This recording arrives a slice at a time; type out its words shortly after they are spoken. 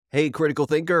Hey, critical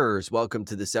thinkers, welcome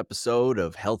to this episode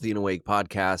of Healthy and Awake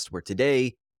podcast, where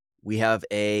today we have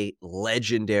a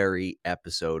legendary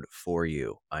episode for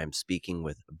you. I'm speaking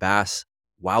with Bas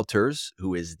Wouters,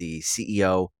 who is the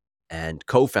CEO and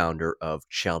co founder of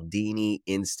Cialdini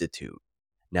Institute.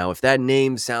 Now, if that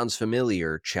name sounds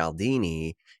familiar,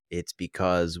 Cialdini, it's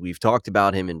because we've talked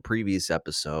about him in previous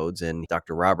episodes, and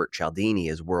Dr. Robert Cialdini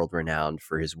is world renowned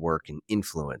for his work in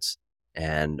influence.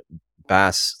 And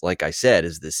Bas, like I said,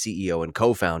 is the CEO and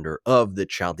co-founder of the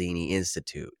Cialdini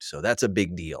Institute. So that's a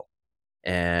big deal.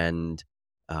 And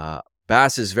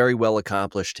Bas is very well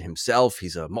accomplished himself.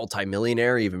 He's a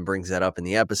multimillionaire. He even brings that up in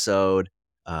the episode.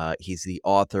 He's the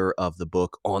author of the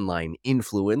book Online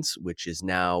Influence, which is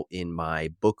now in my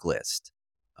book list.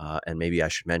 And maybe I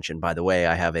should mention, by the way,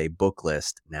 I have a book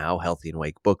list now, Healthy and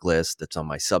Awake book list, that's on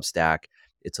my Substack.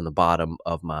 It's on the bottom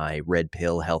of my Red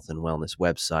Pill Health and Wellness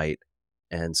website.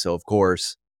 And so, of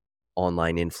course,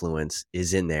 Online Influence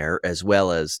is in there, as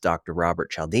well as Dr. Robert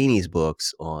Cialdini's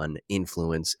books on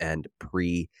influence and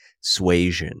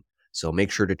persuasion. So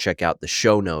make sure to check out the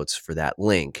show notes for that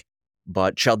link.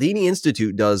 But Cialdini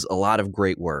Institute does a lot of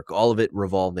great work, all of it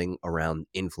revolving around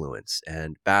influence.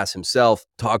 And Bas himself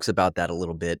talks about that a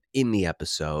little bit in the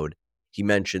episode. He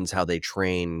mentions how they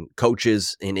train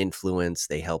coaches in influence.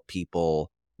 They help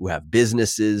people who have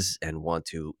businesses and want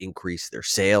to increase their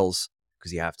sales,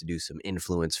 because you have to do some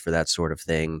influence for that sort of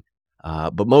thing.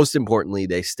 But most importantly,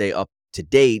 they stay up to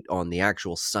date on the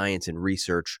actual science and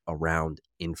research around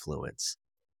influence.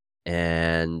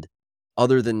 And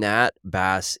other than that,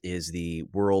 Bas is the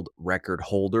world record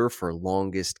holder for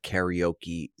longest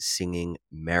karaoke singing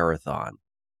marathon.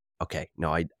 Okay,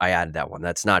 no, I added that one.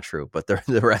 That's not true, but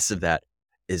the rest of that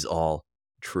is all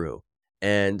true.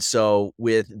 And so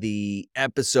with the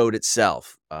episode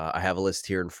itself, I have a list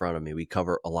here in front of me. We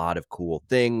cover a lot of cool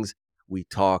things. We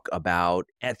talk about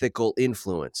ethical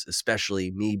influence, especially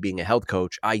me being a health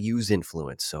coach. I use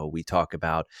influence. So we talk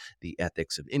about the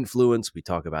ethics of influence. We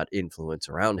talk about influence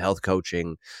around health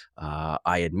coaching.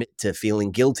 I admit to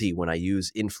feeling guilty when I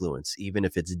use influence, even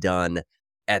if it's done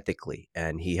ethically.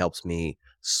 And he helps me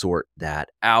sort that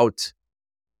out.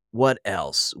 What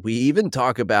else? We even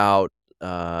talk about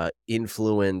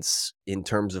influence in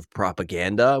terms of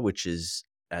propaganda, which is,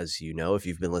 as you know, if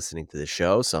you've been listening to the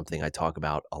show, something I talk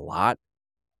about a lot.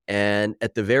 And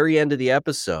at the very end of the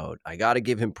episode, I got to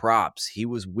give him props. He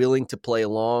was willing to play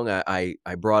along. I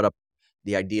brought up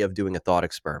the idea of doing a thought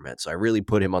experiment. So I really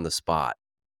put him on the spot.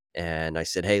 And I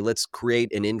said, hey, let's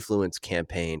create an influence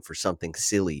campaign for something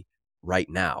silly right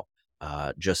now.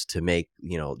 Just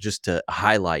to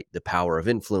highlight the power of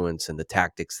influence and the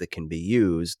tactics that can be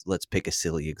used. Let's pick a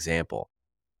silly example.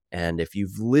 And if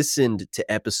you've listened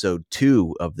to episode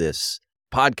 2 of this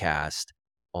podcast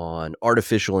on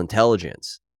artificial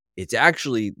intelligence, it's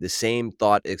actually the same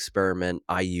thought experiment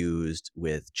I used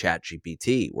with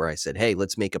ChatGPT, where I said, hey,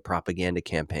 let's make a propaganda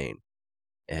campaign.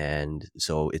 And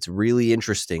so it's really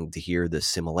interesting to hear the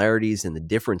similarities and the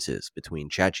differences between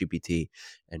ChatGPT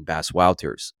and Bas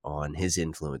Wouters on his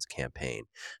influence campaign.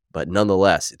 But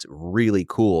nonetheless, it's really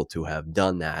cool to have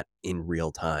done that in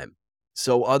real time.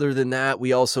 So other than that,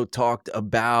 we also talked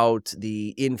about the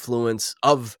influence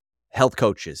of health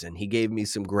coaches, and he gave me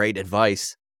some great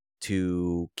advice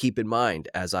to keep in mind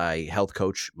as I health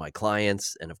coach my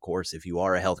clients. And of course, if you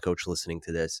are a health coach listening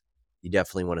to this, you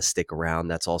definitely want to stick around.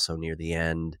 That's also near the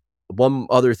end. One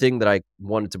other thing that I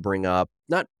wanted to bring up,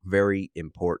 not very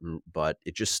important, but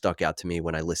it just stuck out to me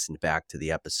when I listened back to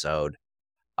the episode.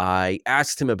 I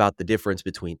asked him about the difference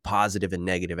between positive and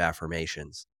negative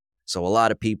affirmations. So a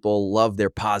lot of people love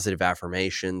their positive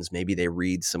affirmations. Maybe they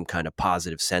read some kind of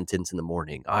positive sentence in the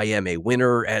morning. I am a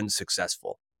winner and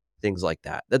successful. Things like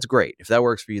that. That's great. If that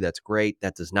works for you, that's great.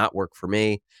 That does not work for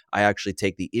me. I actually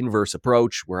take the inverse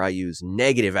approach where I use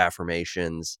negative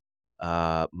affirmations.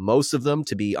 Most of them,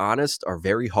 to be honest, are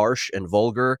very harsh and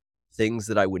vulgar, things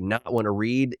that I would not want to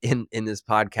read in this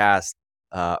podcast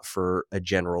for a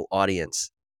general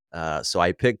audience. So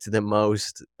I picked the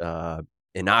most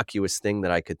innocuous thing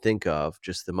that I could think of,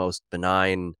 just the most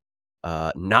benign,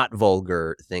 not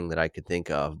vulgar thing that I could think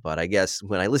of. But I guess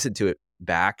when I listened to it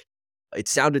back, it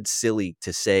sounded silly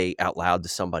to say out loud to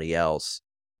somebody else.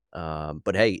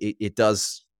 But hey, it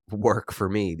does work for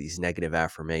me, these negative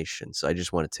affirmations. So I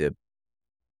just wanted to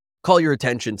call your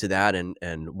attention to that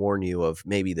and warn you of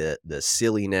maybe the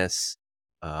silliness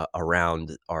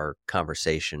around our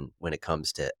conversation when it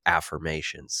comes to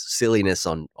affirmations. Silliness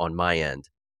on my end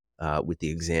with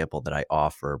the example that I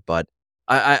offer. But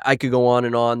I could go on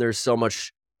and on. There's so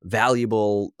much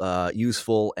valuable,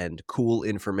 useful, and cool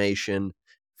information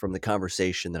from the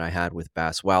conversation that I had with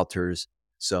Bas Wouters.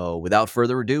 So without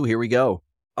further ado, here we go.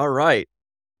 All right.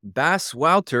 Bas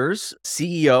Wouters,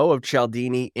 CEO of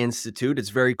Cialdini Institute. It's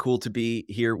very cool to be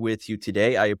here with you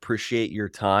today. I appreciate your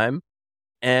time.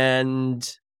 And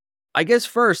I guess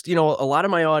first, a lot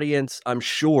of my audience, I'm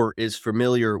sure, is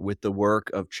familiar with the work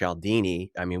of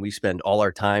Cialdini. I mean, we spend all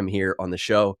our time here on the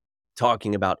show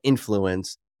talking about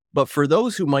influence. But for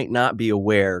those who might not be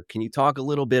aware, can you talk a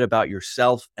little bit about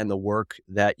yourself and the work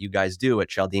that you guys do at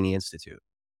Cialdini Institute?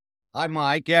 Hi,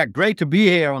 Mike. Yeah, great to be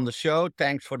here on the show.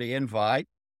 Thanks for the invite.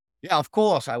 Yeah, of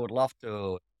course, I would love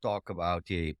to talk about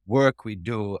the work we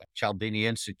do at Cialdini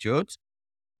Institute.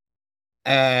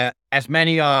 As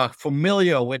many are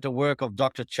familiar with the work of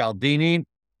Dr. Cialdini,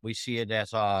 we see it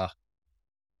as our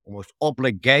almost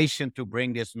obligation to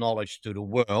bring this knowledge to the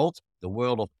world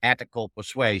of ethical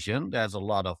persuasion. There's a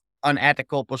lot of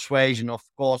unethical persuasion, of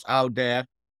course, out there,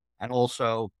 and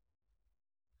also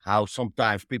how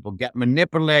sometimes people get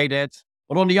manipulated.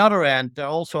 But on the other end, there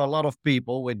are also a lot of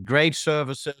people with great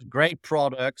services, great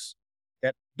products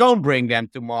that don't bring them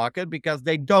to market because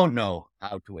they don't know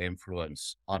how to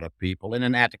influence other people in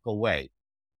an ethical way.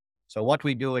 So, what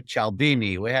we do at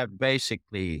Cialdini, we have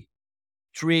basically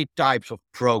three types of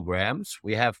programs.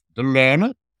 We have the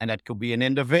learner, and that could be an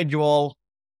individual,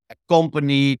 a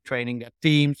company training their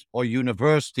teams, or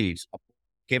universities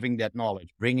giving that knowledge,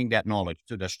 bringing that knowledge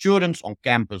to the students on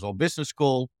campus or business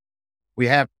school. We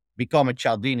have become a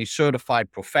Cialdini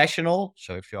certified professional.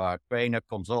 So if you are a trainer,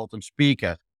 consultant,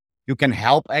 speaker, you can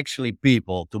help actually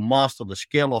people to master the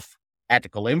skill of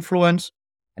ethical influence.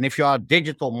 And if you are a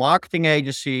digital marketing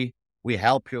agency, we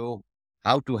help you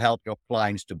how to help your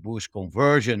clients to boost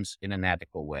conversions in an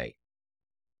ethical way.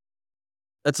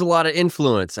 That's a lot of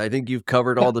influence. I think you've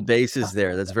covered all the bases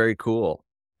there. That's very cool.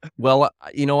 Well,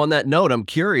 on that note, I'm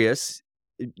curious,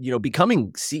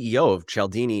 becoming CEO of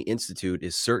Cialdini Institute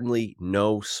is certainly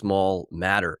no small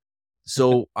matter.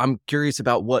 So I'm curious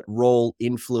about what role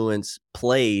influence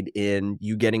played in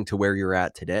you getting to where you're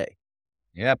at today.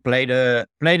 Yeah, played a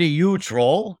huge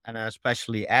role, and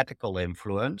especially ethical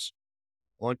influence.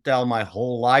 Won't tell my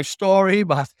whole life story,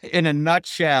 but in a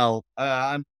nutshell,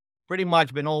 I'm pretty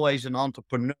much been always an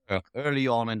entrepreneur early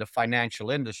on in the financial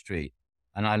industry,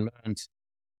 and I learned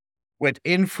with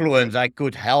influence I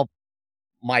could help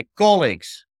my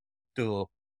colleagues to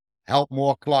help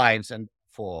more clients and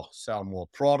for sell more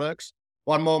products.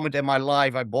 One moment in my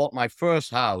life, I bought my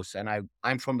first house, and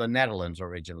I'm from the Netherlands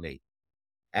originally.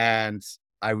 And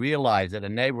I realized that a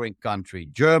neighboring country,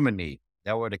 Germany,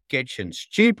 there were the kitchens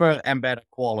cheaper and better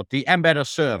quality and better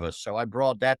service. So I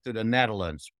brought that to the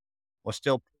Netherlands. Was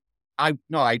still, I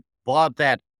no, I bought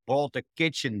that, bought the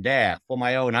kitchen there for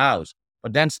my own house,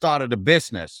 but then started a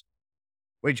business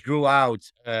which grew out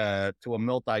to a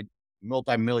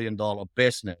multi-million dollar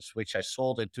business, which I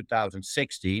sold in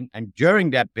 2016. And during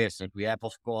that business, we have,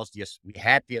 of course, we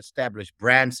had the established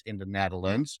brands in the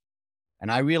Netherlands.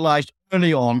 And I realized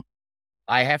early on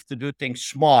I have to do things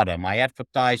smarter. My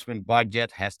advertisement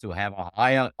budget has to have a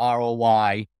higher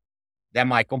ROI than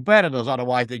my competitors.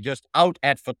 Otherwise, they just out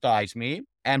advertise me.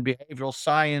 And behavioral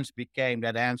science became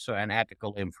that answer and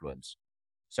ethical influence.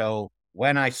 So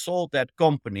when I sold that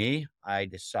company, I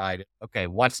decided, okay,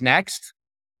 what's next?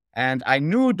 And I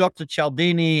knew Dr.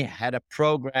 Cialdini had a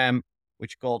program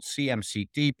which called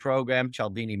CMCT program,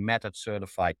 Cialdini Method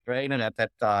Certified Trainer at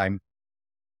that time.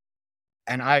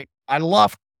 And I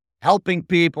love helping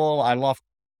people. I love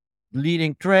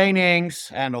leading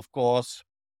trainings. And of course,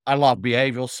 I love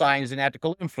behavioral science and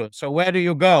ethical influence. So where do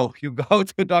you go? You go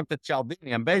to Dr.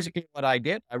 Cialdini. And basically what I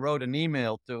did, I wrote an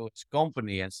email to his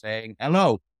company and saying,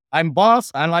 hello, I'm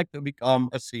Bas. I'd like to become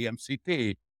a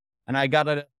CMCT. And I got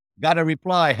a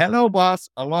reply. Hello, Bas.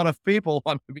 A lot of people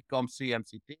want to become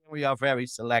CMCT. And we are very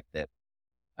selective.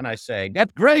 And I say,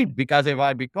 that's great, because if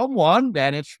I become one,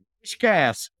 then it's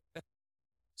scarce.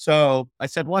 So I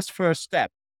said, what's first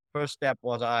step? First step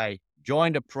was I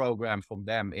joined a program from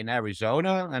them in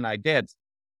Arizona, and I did.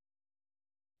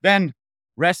 Then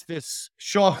rest is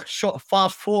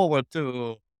fast forward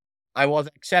to I was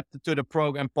accepted to the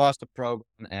program, passed the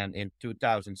program, and in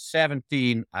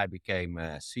 2017 I became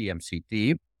a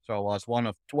CMCT. So I was one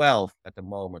of 12 at the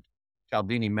moment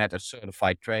Cialdini Method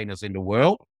certified trainers in the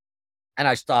world, and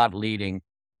I started leading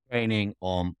training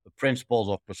on the principles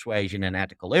of persuasion and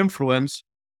ethical influence.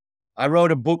 I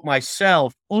wrote a book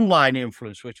myself, Online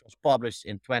Influence, which was published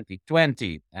in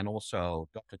 2020. And also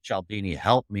Dr. Cialdini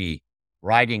helped me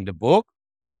writing the book.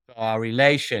 So our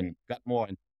relation got more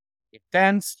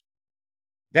intense.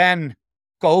 Then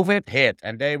COVID hit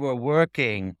and they were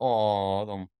working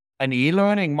on an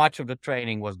e-learning. Much of the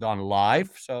training was done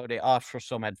live. So they asked for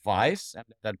some advice, and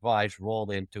that advice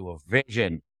rolled into a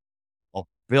vision of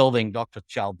building Dr.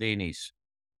 Cialdini's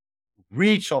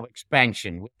reach of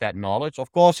expansion with that knowledge.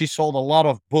 Of course, he sold a lot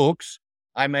of books.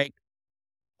 I make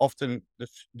often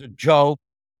the joke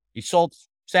he sold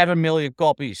 7 million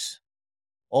copies.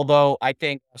 Although I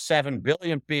think 7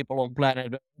 billion people on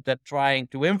planet Earth that trying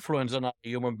to influence another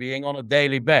human being on a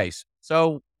daily basis.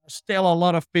 So still a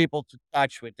lot of people to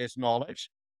touch with this knowledge.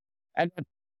 And that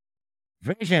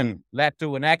vision led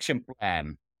to an action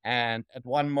plan. And at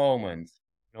one moment,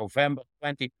 November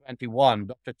 2021,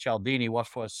 Dr. Cialdini was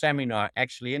for a seminar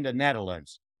actually in the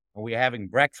Netherlands. And we were having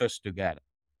breakfast together.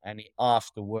 And he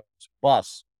asked the words,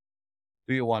 Bas,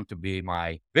 do you want to be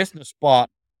my business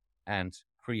partner and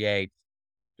create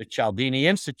the Cialdini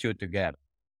Institute together?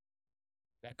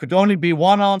 There could only be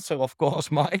one answer, of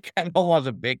course, Mike, and that was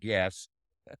a big yes.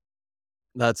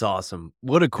 That's awesome.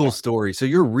 What a cool Yeah. story. So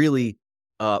you're really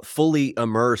fully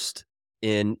immersed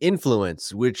in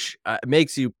influence, which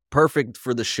makes you perfect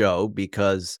for the show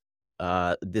because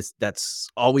that's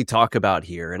all we talk about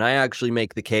here. And I actually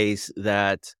make the case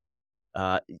that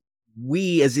uh,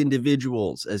 we as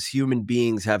individuals, as human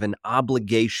beings, have an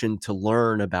obligation to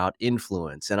learn about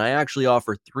influence. And I actually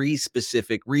offer three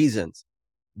specific reasons.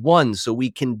 One, so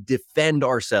we can defend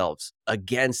ourselves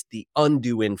against the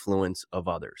undue influence of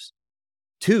others.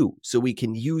 Two, so we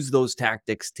can use those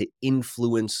tactics to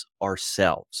influence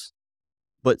ourselves.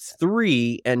 But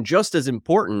three, and just as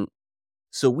important,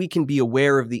 so we can be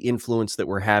aware of the influence that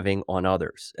we're having on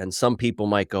others. And some people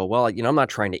might go, well, I'm not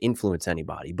trying to influence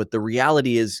anybody. But the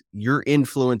reality is, you're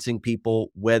influencing people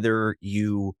whether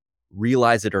you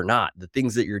realize it or not. The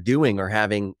things that you're doing are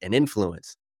having an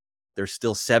influence. There's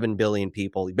still 7 billion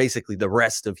people, basically the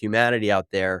rest of humanity out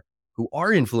there, who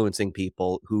are influencing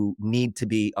people who need to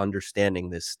be understanding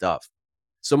this stuff.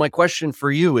 So, my question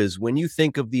for you is, when you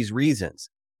think of these reasons,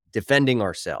 defending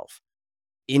ourselves,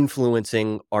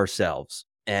 influencing ourselves,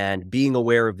 and being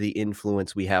aware of the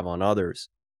influence we have on others,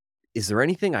 is there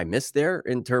anything I missed there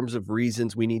in terms of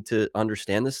reasons we need to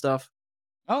understand this stuff?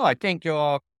 Oh, I think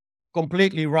you're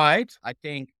completely right. I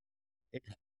think it,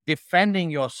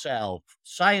 defending yourself,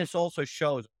 science also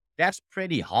shows that's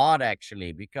pretty hard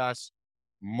actually, because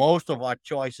most of our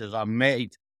choices are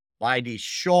made by these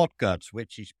shortcuts,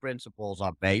 which these principles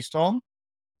are based on.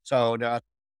 So there are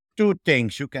two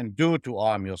things you can do to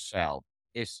arm yourself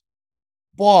is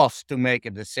pause to make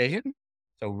a decision.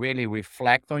 So really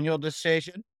reflect on your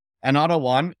decision. Another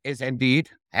one is indeed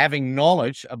having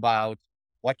knowledge about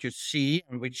what you see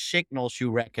and which signals you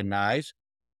recognize,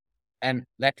 and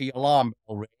let the alarm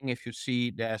bell ring if you see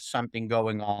there's something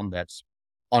going on that's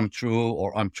untrue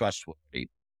or untrustworthy.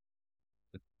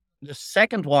 The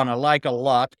second one I like a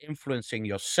lot, influencing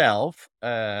yourself.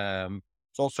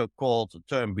 It's also called the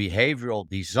term behavioral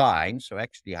design. So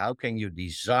actually, how can you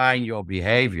design your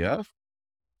behavior?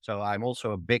 So I'm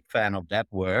also a big fan of that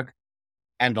work.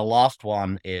 And the last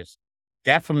one is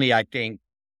definitely, I think,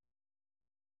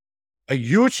 a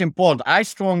huge important. I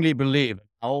strongly believe,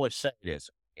 I always say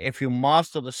this, if you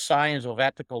master the science of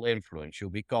ethical influence, you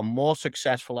become more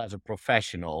successful as a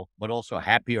professional, but also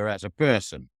happier as a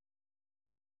person.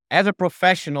 As a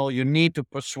professional, you need to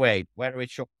persuade, whether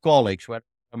it's your colleagues, whether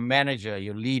you're a manager,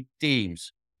 you lead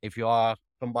teams. If you are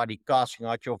somebody casting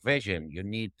out your vision, you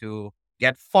need to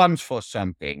get funds for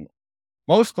something.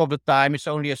 Most of the time, it's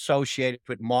only associated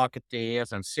with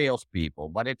marketeers and salespeople,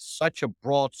 but it's such a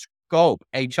broad scope.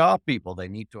 HR people, they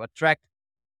need to attract,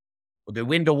 they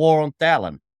win the war on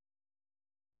talent.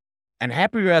 And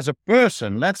happier as a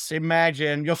person, let's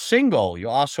imagine you're single. You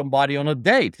ask somebody on a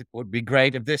date. It would be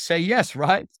great if they say yes,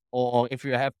 right? Or if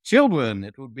you have children,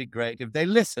 it would be great if they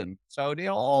listen. So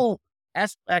they're all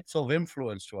aspects of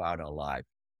influence throughout our life.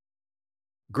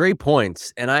 Great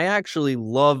points. And I actually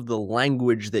love the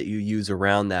language that you use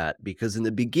around that because in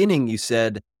the beginning you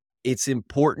said it's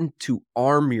important to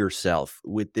arm yourself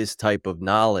with this type of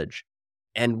knowledge.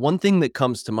 And one thing that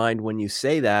comes to mind when you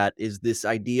say that is this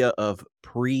idea of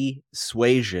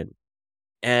persuasion.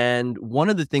 And one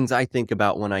of the things I think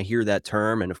about when I hear that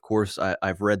term, and of course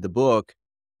I've read the book,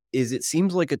 is it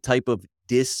seems like a type of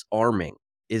disarming.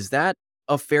 Is that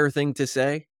a fair thing to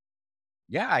say?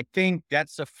 Yeah, I think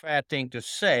that's a fair thing to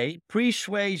say.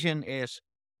 Persuasion is,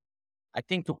 I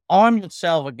think, to arm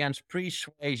yourself against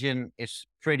persuasion is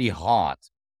pretty hard.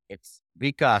 It's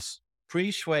because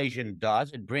persuasion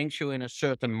does, it brings you in a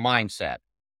certain mindset.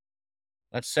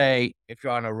 Let's say if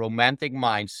you're on a romantic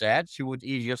mindset, you would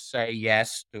easier say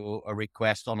yes to a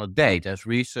request on a date. As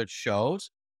research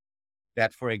shows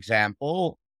that, for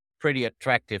example, pretty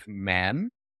attractive man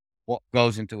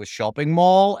goes into a shopping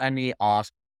mall and he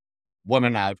asks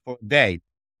women out for a date.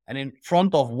 And in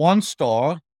front of one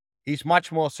store, he's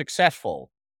much more successful.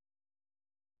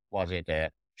 Was it a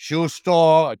shoe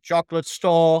store, a chocolate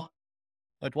store?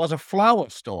 It was a flower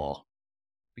store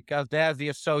because there's the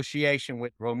association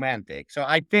with romantic. So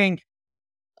I think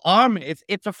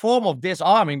it's a form of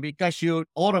disarming because you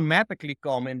automatically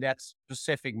come in that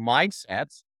specific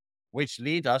mindset, which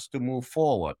lead us to move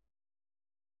forward.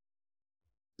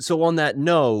 So on that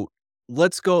note,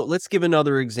 let's give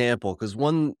another example, because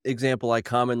one example I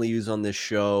commonly use on this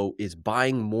show is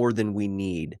buying more than we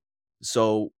need.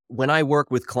 So when I work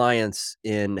with clients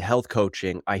in health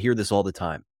coaching, I hear this all the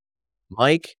time.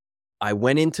 Mike, I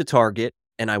went into Target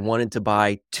and I wanted to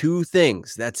buy 2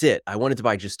 things. That's it. I wanted to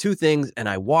buy just 2 things, and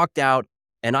I walked out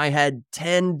and I had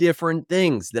 10 different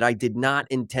things that I did not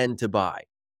intend to buy.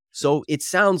 So it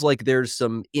sounds like there's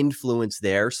some influence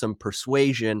there, some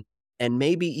persuasion, and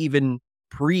maybe even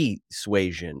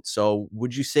persuasion. So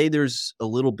would you say there's a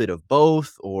little bit of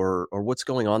both, or what's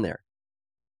going on there?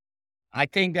 I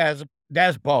think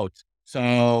there's both.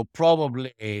 So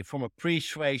probably from a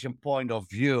persuasion point of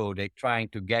view, they're trying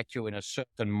to get you in a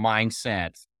certain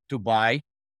mindset to buy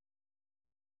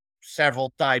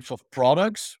several types of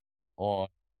products or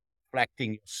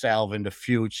reflecting yourself in the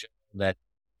future that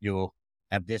you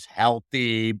have this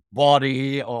healthy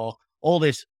body or all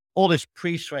this all these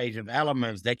persuasive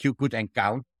elements that you could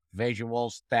encounter,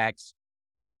 visuals, text,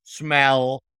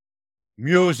 smell,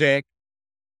 music.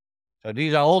 So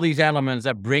these are all these elements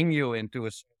that bring you into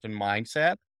a certain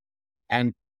mindset,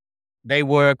 and they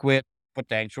work with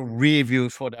potential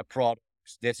reviews for their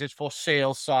products. This is for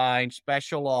sales signs,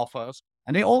 special offers,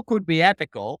 and they all could be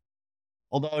ethical.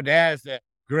 Although there's the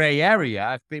gray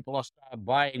area, if people are start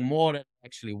buying more than they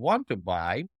actually want to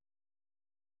buy,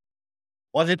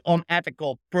 was it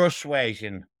unethical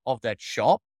persuasion of that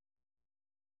shop,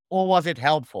 or was it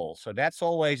helpful? So that's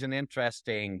always an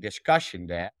interesting discussion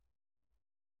there.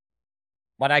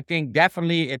 But I think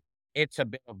definitely it's a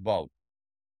bit of both.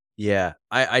 Yeah,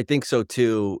 I think so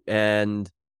too, and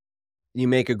you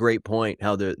make a great point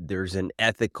how there's an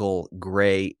ethical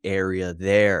gray area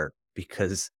there,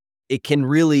 because it can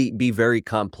really be very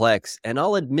complex, and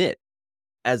I'll admit,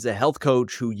 as a health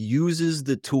coach who uses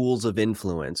the tools of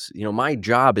influence, my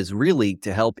job is really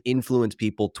to help influence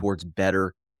people towards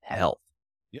better health,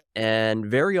 Yeah. and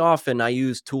very often I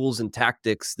use tools and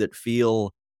tactics that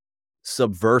feel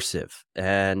subversive,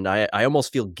 and I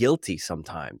almost feel guilty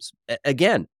sometimes.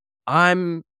 Again,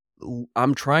 I'm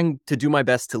I'm trying to do my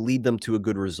best to lead them to a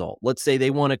good result. Let's say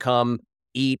they want to come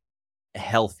eat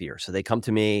healthier. So they come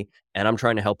to me and I'm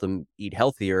trying to help them eat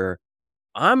healthier.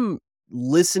 I'm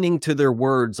listening to their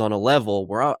words on a level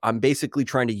where I'm basically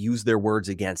trying to use their words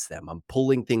against them. I'm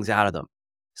pulling things out of them.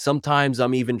 Sometimes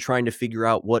I'm even trying to figure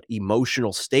out what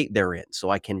emotional state they're in so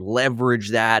I can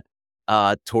leverage that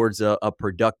towards a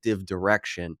productive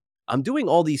direction. I'm doing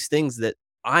all these things that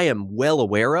I am well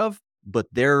aware of, but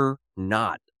they're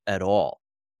not at all.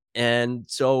 And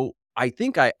so I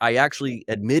think I actually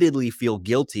admittedly feel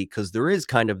guilty because there is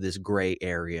kind of this gray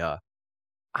area.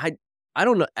 I I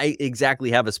don't know I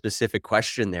exactly have a specific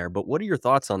question there, but what are your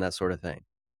thoughts on that sort of thing?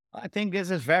 I think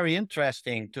this is very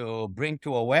interesting to bring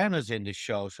to awareness in the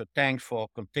show. So thanks for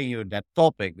continuing that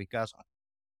topic because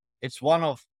it's one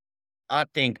of, I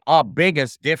think, our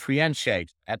biggest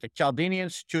differentiators. At the Chaldean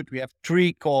Institute, we have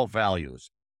three core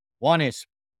values. One is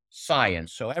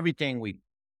science. So everything we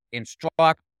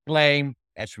instruct, claim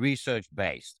as research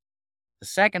based. The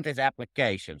second is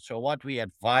application. So what we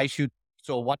advise you,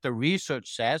 so what the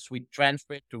research says, we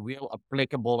transfer it to real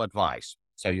applicable advice.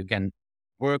 So you can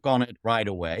work on it right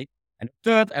away. And the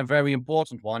third and very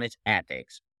important one is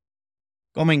ethics.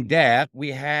 Coming there,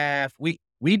 we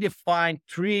define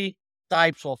three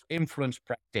types of influence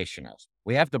practitioners.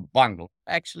 We have the bungler.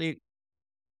 Actually,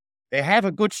 they have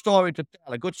a good story to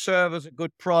tell, a good service, a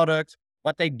good product,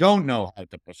 but they don't know how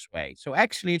to persuade. So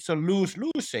actually, it's a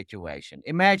lose-lose situation.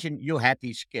 Imagine you had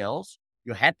these skills,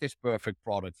 you had this perfect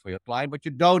product for your client, but you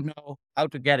don't know how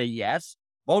to get a yes.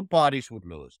 Both parties would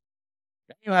lose.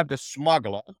 Then you have the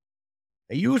smuggler.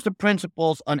 They use the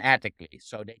principles unethically.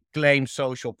 So they claim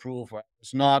social proof where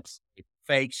it's not.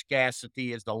 Fake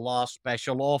scarcity is the last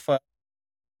special offer.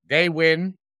 They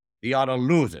win, the other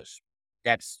loses.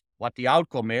 That's what the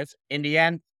outcome is. In the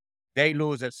end, they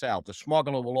lose itself. The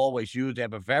smuggler will always use, they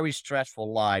have a very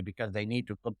stressful life because they need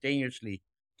to continuously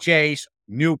chase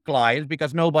new clients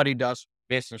because nobody does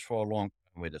business for a long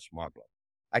time with a smuggler.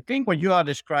 I think what you are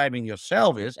describing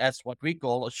yourself is as what we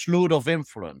call a sleuth of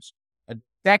influence, a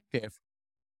detective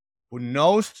who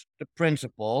knows the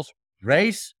principles,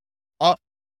 raise up,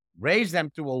 raise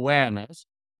them to awareness.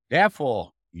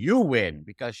 Therefore, you win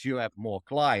because you have more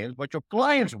clients, but your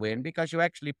clients win because you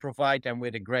actually provide them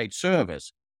with a great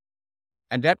service.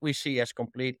 And that we see as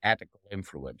complete ethical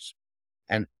influence.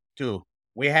 And two,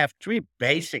 we have three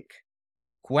basic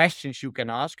questions you can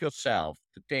ask yourself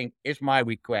to think, is my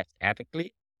request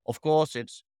ethically? Of course,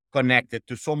 it's connected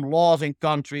to some laws in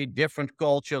country, different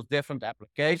cultures, different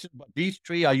applications, but these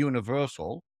three are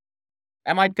universal.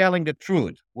 Am I telling the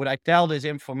truth? Would I tell this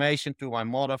information to my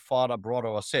mother, father, brother,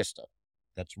 or sister?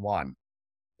 That's one.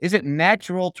 Is it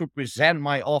natural to present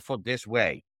my offer this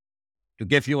way? To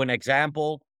give you an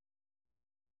example,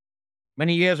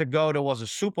 many years ago, there was a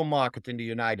supermarket in the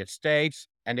United States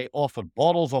and they offered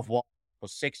bottles of water for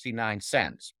 69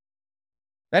 cents.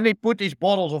 Then they put these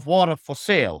bottles of water for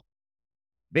sale.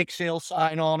 Big sale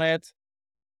sign on it,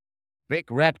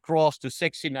 big red cross to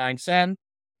 69 cents.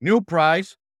 New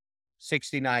price,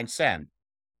 69 cents.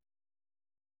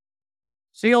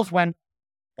 Sales went,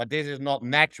 but this is not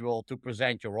natural to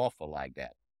present your offer like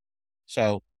that.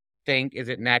 So think, is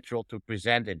it natural to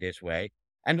present it this way?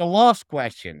 And the last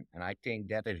question, and I think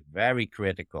that is very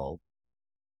critical,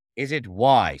 is it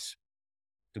wise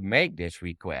to make this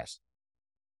request?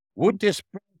 Would this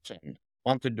person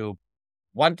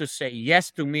want to say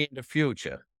yes to me in the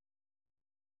future?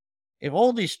 If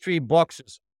all these three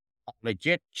boxes are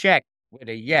legit checked with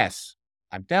a yes,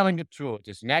 I'm telling the truth,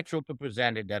 it's natural to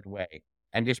present it that way.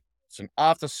 And this person,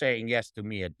 after saying yes to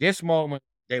me at this moment,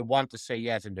 they want to say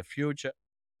yes in the future.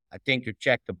 I think you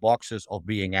check the boxes of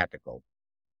being ethical.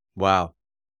 Wow.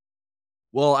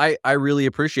 Well, I really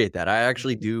appreciate that. I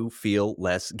actually do feel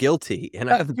less guilty, and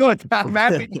I That's good. I'm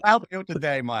happy to help you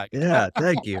today, Mike. yeah,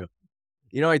 thank you.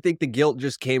 I think the guilt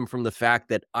just came from the fact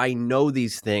that I know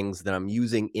these things that I'm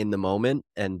using in the moment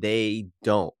and they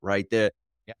don't, right? Yeah.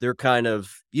 They're kind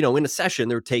of, in a session,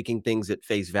 they're taking things at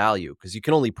face value because you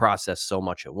can only process so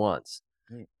much at once.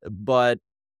 Mm. But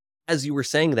as you were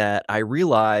saying that, I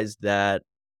realized that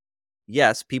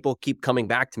yes, people keep coming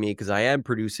back to me because I am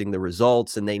producing the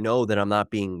results and they know that I'm not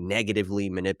being negatively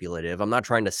manipulative. I'm not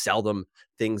trying to sell them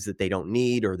things that they don't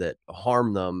need or that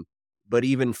harm them. But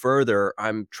even further,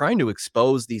 I'm trying to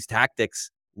expose these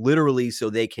tactics literally so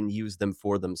they can use them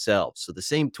for themselves. So the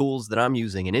same tools that I'm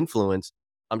using in influence,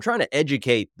 I'm trying to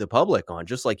educate the public on,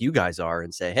 just like you guys are,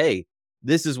 and say, hey,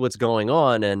 this is what's going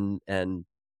on.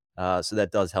 So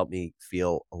that does help me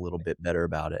feel a little bit better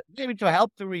about it. Maybe to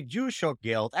help to reduce your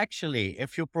guilt, actually,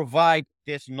 if you provide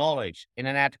this knowledge in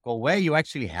an ethical way, you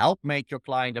actually help make your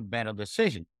client a better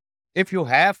decision. If you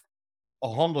have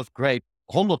 100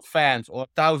 fans or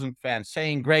 1,000 fans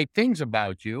saying great things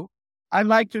about you, I'd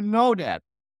like to know that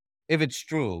if it's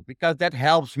true, because that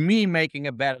helps me making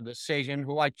a better decision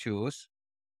who I choose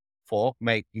for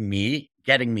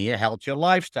getting me a healthier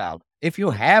lifestyle. If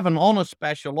you have an honest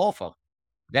special offer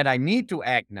that I need to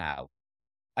act now,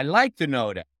 I like to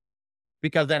know that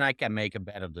because then I can make a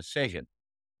better decision.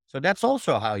 So that's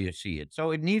also how you see it.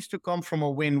 So it needs to come from a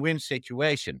win-win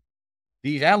situation.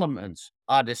 These elements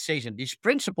are these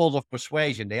principles of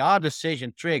persuasion, they are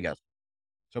decision triggers.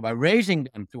 So by raising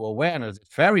them to awareness,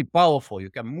 it's very powerful. You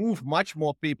can move much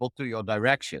more people to your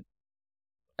direction.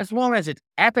 As long as it's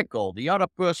ethical, the other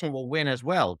person will win as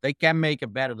well. They can make a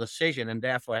better decision and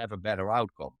therefore have a better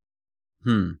outcome.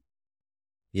 Hmm.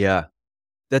 Yeah.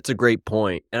 That's a great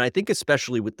point, and I think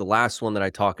especially with the last one that I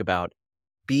talk about,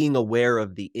 being aware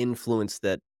of the influence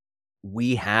that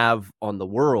we have on the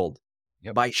world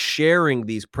Yep. by sharing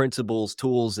these principles,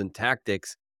 tools, and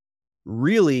tactics,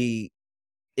 really,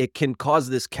 it can cause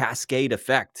this cascade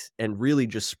effect and really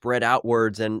just spread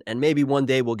outwards, and maybe one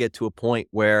day we'll get to a point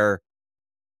where,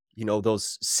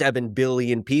 those 7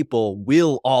 billion people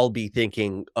will all be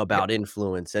thinking Yep. about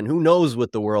influence, and who knows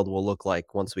what the world will look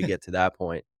like once we get to that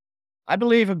point. I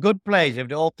believe a good place if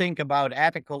they all think about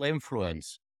ethical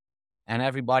influence and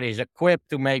everybody is equipped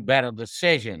to make better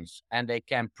decisions and they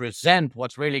can present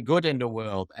what's really good in the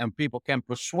world and people can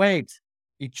persuade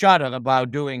each other about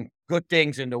doing good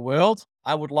things in the world,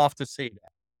 I would love to see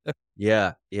that.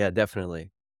 Yeah, yeah,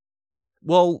 definitely.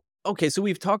 Well, okay, so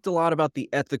we've talked a lot about the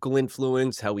ethical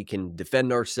influence, how we can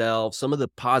defend ourselves, some of the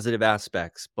positive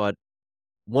aspects, but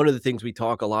one of the things we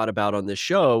talk a lot about on this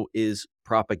show is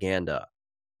propaganda.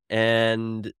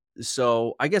 And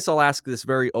so I guess I'll ask this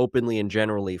very openly and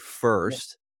generally Yeah.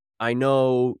 first. I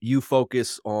know you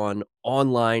focus on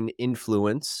online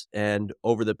influence, and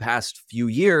over the past few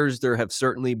years, there have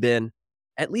certainly been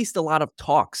at least a lot of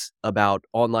talks about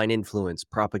online influence,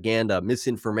 propaganda,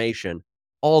 misinformation,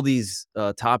 all these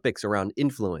topics around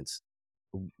influence.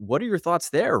 What are your thoughts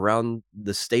there around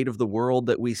the state of the world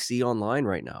that we see online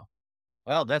right now?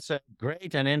 Well, that's a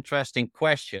great and interesting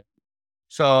question.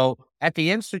 So at the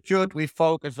Institute, we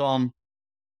focus on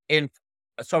in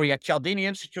at Cialdini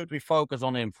Institute, we focus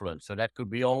on influence. So that could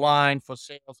be online for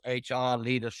sales, HR,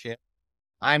 leadership.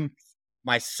 I'm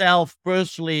myself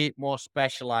personally more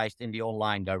specialized in the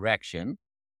online direction.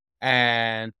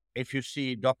 And if you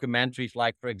see documentaries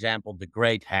like, for example, The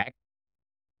Great Hack,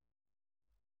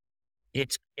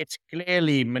 it's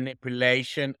clearly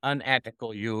manipulation,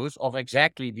 unethical use of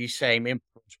exactly these same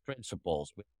influence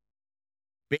principles. With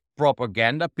big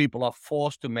propaganda, people are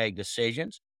forced to make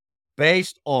decisions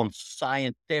based on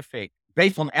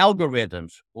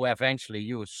algorithms who eventually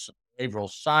use behavioral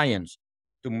science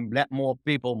to let more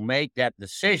people make that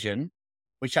decision,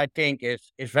 which I think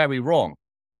is very wrong.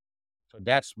 So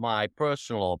that's my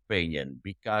personal opinion,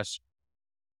 because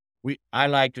I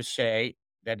like to say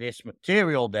that this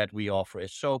material that we offer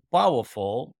is so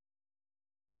powerful.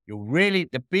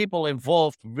 The people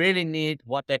involved really need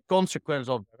what that consequence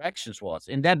of their actions was.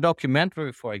 In that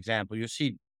documentary, for example, you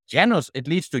see it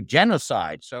leads to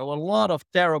genocide. So a lot of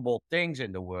terrible things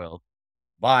in the world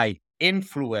by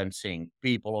influencing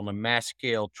people on a mass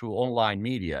scale through online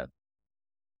media.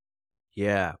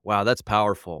 Yeah. Wow, that's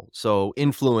powerful. So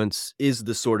influence is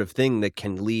the sort of thing that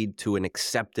can lead to an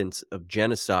acceptance of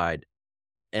genocide.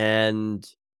 And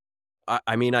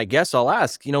I mean, I guess I'll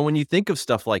ask, when you think of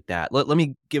stuff like that, let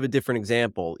me give a different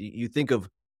example. You think of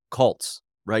cults,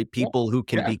 right? Yeah. People who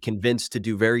can Yeah. be convinced to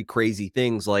do very crazy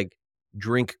things like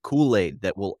drink Kool-Aid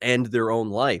that will end their own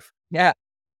life. Yeah.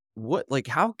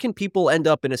 How can people end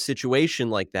up in a situation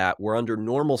like that where under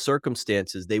normal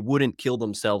circumstances they wouldn't kill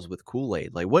themselves with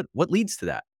Kool-Aid? Like what leads to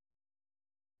that?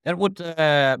 That would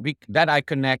be that I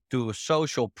connect to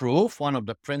social proof, one of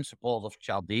the principles of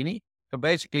Cialdini. So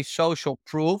basically, social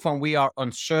proof, when we are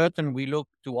uncertain, we look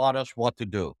to others what to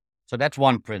do. So that's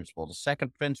one principle. The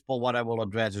second principle, what I will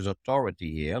address, is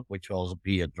authority here, which will also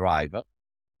be a driver.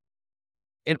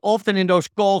 And often in those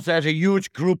calls, there's a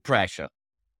huge group pressure.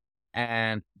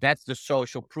 And that's the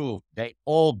social proof. They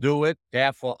all do it,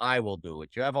 therefore I will do it.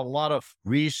 You have a lot of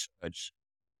research.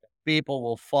 People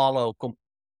will follow,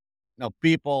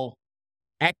 people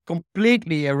act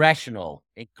completely irrational,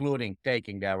 including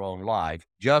taking their own life,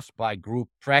 just by group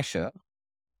pressure.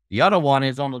 The other one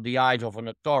is under the eyes of an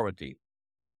authority.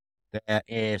 There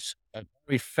is a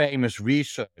very famous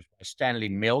research by Stanley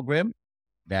Milgram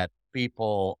that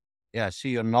people, yeah, see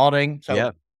you nodding. So,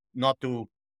 Yeah. not to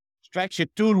stretch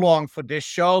it too long for this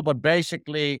show, but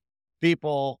basically,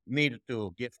 people needed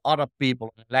to give other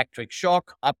people an electric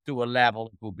shock up to a level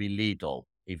that would be lethal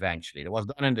eventually. It was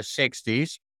done in the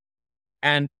 60s.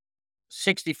 And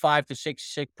 65 to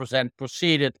 66%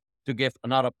 proceeded to give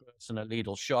another person a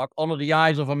lethal shock under the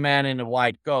eyes of a man in a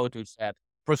white coat who said,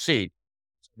 proceed.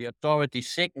 So the authority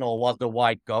signal was the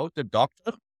white coat, the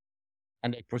doctor,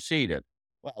 and they proceeded.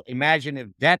 Well, imagine if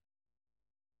that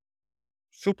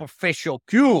superficial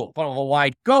cue of a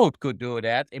white coat could do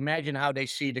that. Imagine how they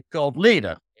see the cult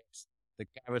leader. It's the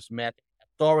charismatic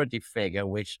authority figure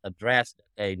which addressed that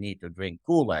they need to drink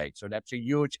Kool-Aid. So that's a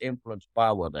huge influence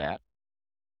power there.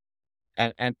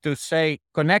 And to say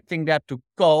connecting that to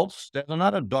cults, there's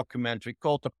another documentary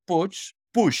called The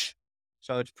Push.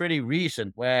 So it's pretty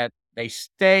recent, where they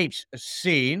stage a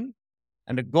scene,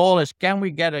 and the goal is, can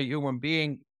we get a human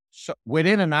being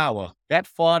within an hour that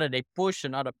far that they push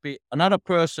another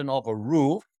person off a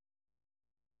roof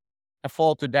and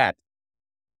fall to death?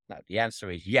 Now the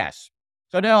answer is yes.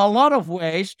 So there are a lot of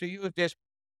ways to use this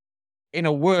in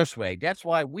a worse way. That's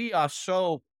why we are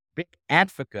so big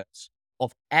advocates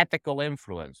of ethical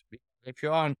influence. If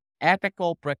you're an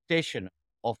ethical practitioner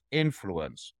of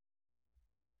influence,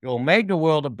 you'll make the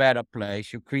world a better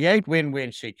place. You create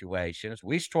win-win situations.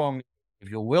 We strongly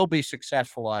believe you will be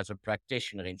successful as a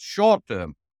practitioner in short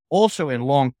term, also in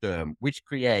long term, which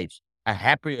creates a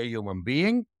happier human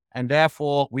being, and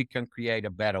therefore we can create a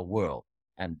better world.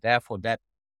 And therefore that's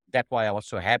why I was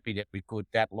so happy that we could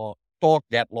talk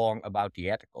that long about the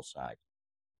ethical side.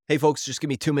 Hey, folks, just give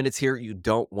me 2 minutes here. You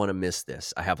don't want to miss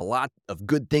this. I have a lot of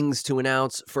good things to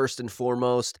announce. First and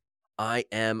foremost, I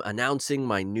am announcing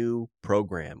my new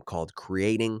program called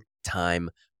Creating Time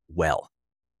Well.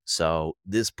 So,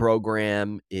 this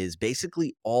program is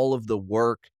basically all of the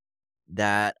work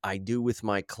that I do with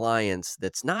my clients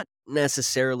that's not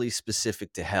necessarily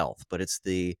specific to health, but it's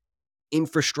the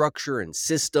infrastructure and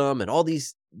system and all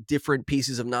these different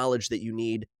pieces of knowledge that you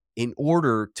need in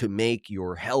order to make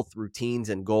your health routines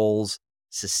and goals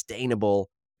sustainable.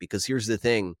 Because here's the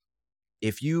thing,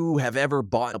 if you have ever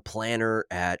bought a planner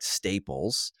at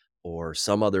Staples or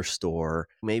some other store,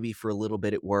 maybe for a little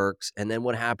bit it works. And then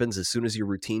what happens as soon as your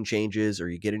routine changes, or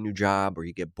you get a new job, or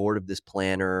you get bored of this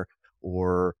planner,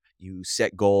 or you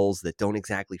set goals that don't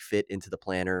exactly fit into the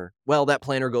planner, well, that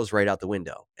planner goes right out the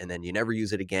window. And then you never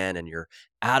use it again. And you're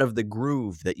out of the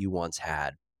groove that you once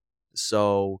had.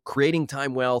 So, creating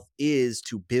time wealth is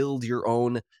to build your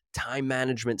own time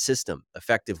management system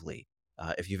effectively.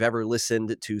 If you've ever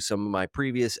listened to some of my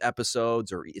previous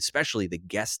episodes, or especially the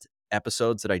guest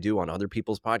episodes that I do on other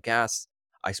people's podcasts,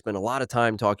 I spend a lot of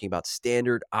time talking about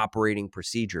standard operating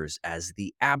procedures as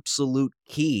the absolute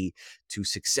key to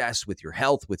success with your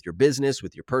health, with your business,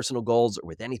 with your personal goals, or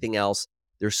with anything else.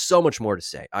 There's so much more to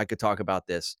say. I could talk about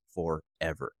this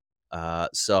forever.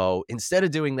 So instead of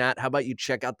doing that, how about you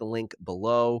check out the link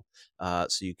below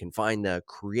so you can find the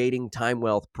Creating Time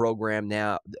Wealth program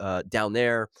now down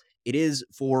there. It is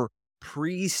for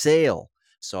pre-sale.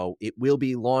 So it will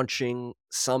be launching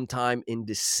sometime in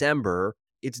December.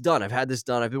 It's done. I've had this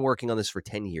done. I've been working on this for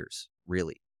 10 years,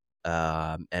 really.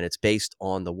 And it's based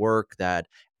on the work that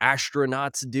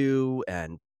astronauts do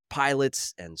and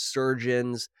pilots and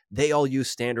surgeons. They all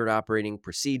use standard operating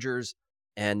procedures.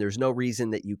 And there's no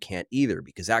reason that you can't either,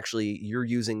 because actually you're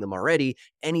using them already.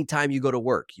 Anytime you go to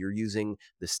work, you're using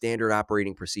the standard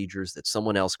operating procedures that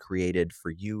someone else created for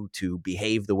you to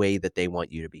behave the way that they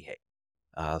want you to behave.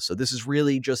 So this is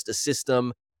really just a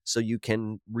system so you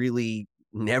can really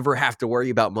never have to worry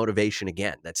about motivation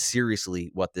again. That's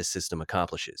seriously what this system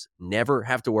accomplishes. Never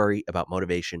have to worry about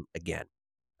motivation again.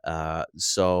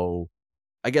 So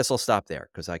I guess I'll stop there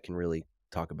because I can really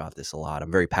talk about this a lot.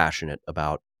 I'm very passionate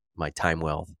about my time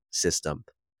wealth system.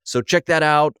 So check that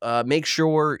out. Make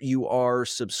sure you are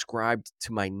subscribed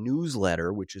to my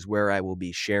newsletter, which is where I will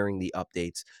be sharing the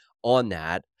updates on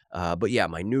that. But yeah,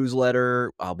 my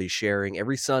newsletter, I'll be sharing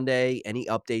every Sunday, any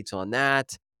updates on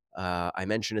that. I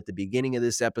mentioned at the beginning of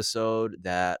this episode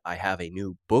that I have a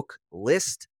new book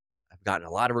list. I've gotten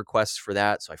a lot of requests for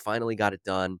that, so I finally got it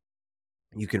done.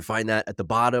 You can find that at the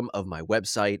bottom of my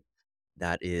website.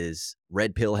 That is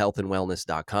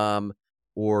redpillhealthandwellness.com,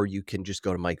 or you can just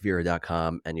go to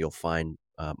mikevira.com and you'll find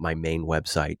my main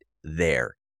website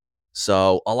there.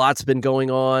 So a lot's been going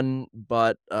on,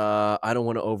 but I don't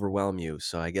want to overwhelm you.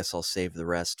 So I guess I'll save the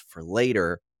rest for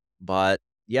later. But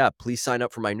yeah, please sign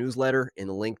up for my newsletter in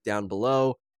the link down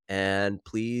below. And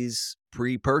please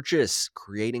pre-purchase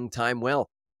Creating Time Wealth.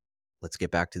 Let's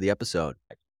get back to the episode.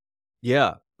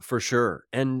 Yeah, for sure.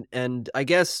 And I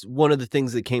guess one of the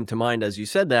things that came to mind as you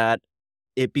said that,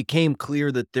 it became clear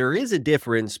that there is a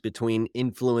difference between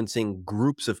influencing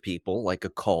groups of people like a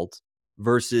cult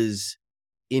versus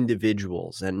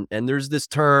individuals. And there's this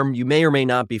term you may or may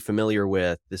not be familiar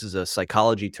with. This is a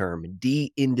psychology term,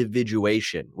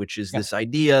 de-individuation, which is Yeah. this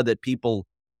idea that people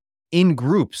in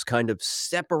groups kind of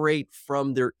separate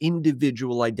from their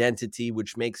individual identity,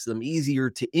 which makes them easier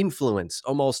to influence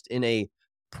almost in a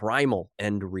primal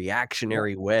and Yeah.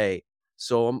 reactionary way.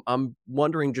 So I'm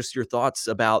wondering just your thoughts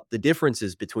about the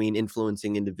differences between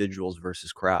influencing individuals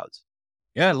versus crowds.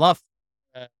 Yeah,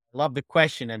 love the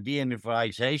question, and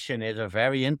de-individualization is a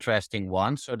very interesting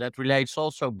one. So that relates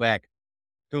also back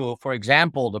to, for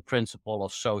example, the principle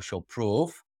of social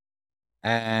proof,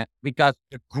 because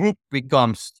the group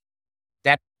becomes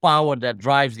that power that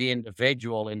drives the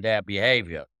individual in their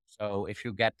behavior. So if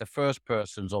you get the first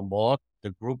persons on board,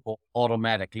 the group will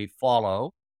automatically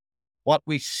follow what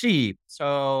we see.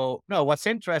 So, no, what's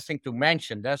interesting to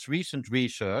mention, there's recent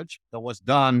research that was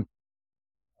done.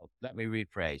 Let me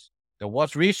rephrase. There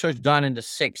was research done in the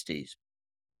 60s,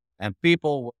 and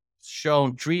people were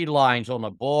shown three lines on a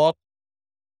board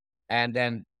and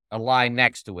then a line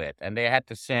next to it. And they had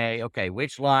to say, okay,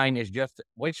 which of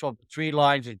the three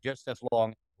lines is just as long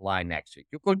as the line next to it?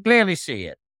 You could clearly see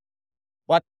it.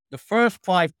 But the first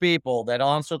five people that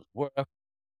answered were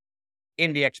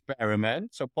in the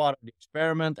experiment, so part of the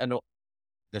experiment, and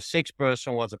the sixth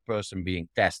person was a person being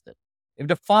tested. If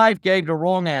the five gave the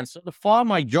wrong answer, the far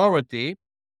majority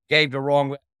gave the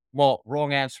wrong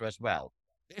answer as well.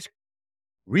 This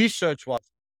research was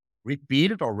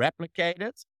repeated or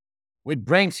replicated with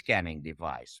brain scanning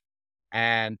device.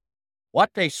 And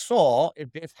what they saw,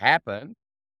 if this happened,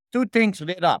 two things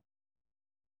lit up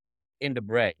in the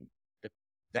brain.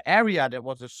 The area that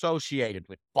was associated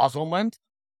with puzzlement.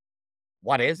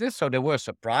 What is this? So they were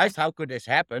surprised. How could this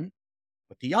happen?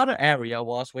 But the other area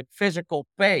was with physical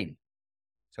pain.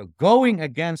 So going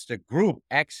against the group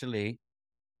actually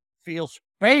feels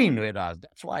pain with us.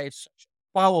 That's why it's such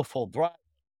a powerful drive.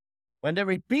 When they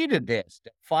repeated this,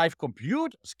 that five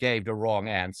computers gave the wrong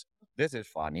answer. This is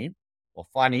funny. Well,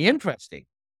 funny, interesting.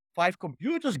 Five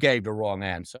computers gave the wrong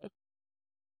answer.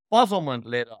 Puzzlement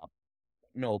lit up.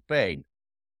 No pain.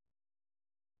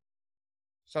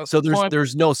 So So there's point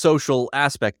there's no social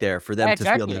aspect there for them to feel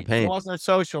that exactly. There pain. was a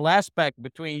social aspect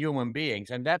between human beings,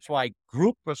 and that's why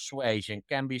group persuasion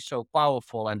can be so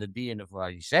powerful and the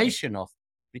de-individualization of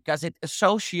because it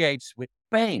associates with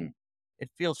pain.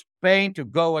 it feels pain to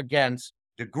go against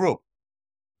the group.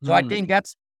 So I think Hmm.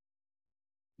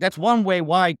 that's one way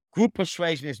why group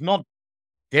persuasion is not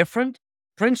different.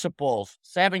 Principles,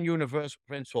 7 universal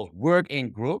principles, work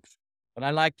in groups. But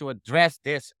I like to address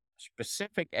this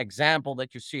specific example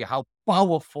that you see how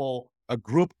powerful a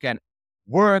group can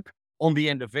work on the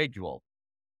individual.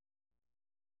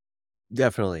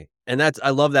 Definitely. And that's I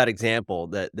love that example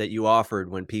that you offered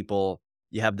when people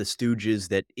you have the stooges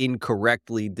that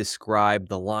incorrectly describe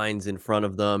the lines in front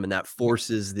of them, and that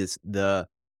forces uh,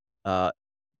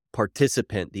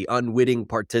 the unwitting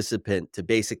participant to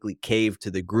basically cave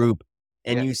to the group.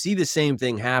 And Yeah. you see the same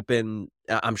thing happen.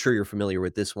 I'm sure you're familiar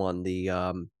with this one, the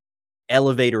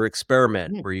elevator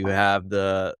experiment Mm. where you have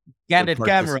the Candid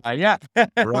camera. Yeah.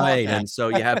 Love right, that. and so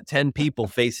you have 10 people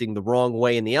facing the wrong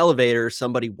way in the elevator,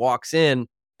 somebody walks in,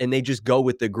 and they just go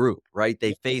with the group, right?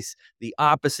 They face the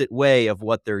opposite way of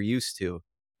what they're used to,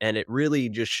 and it really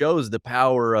just shows the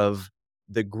power of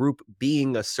the group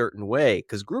being a certain way,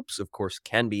 because groups, of course,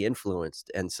 can be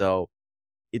influenced, and so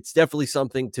it's definitely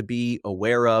something to be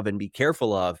aware of and be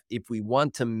careful of if we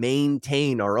want to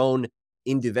maintain our own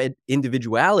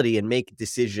individuality and make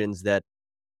decisions that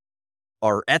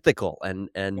are ethical and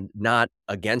not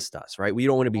against us, right? We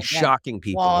don't wanna be And then shocking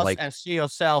people pause like and see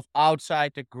yourself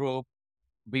outside the group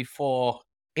before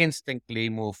instantly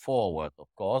move forward, of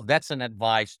course. That's an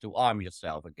advice to arm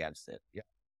yourself against it. Yeah.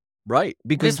 right,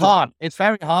 But it's because the hard. It's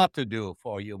very hard to do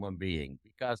for a human being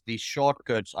because these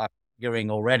shortcuts are figuring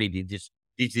already these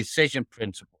decision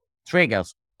principle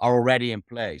triggers are already in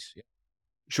place. Yeah.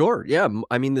 sure, yeah,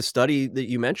 I mean, the study that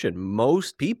you mentioned,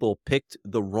 most people picked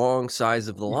the wrong size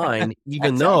of the Yeah, line,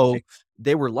 even though exactly.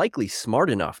 they were likely smart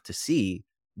enough to see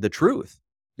the truth.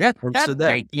 Yeah, And that so that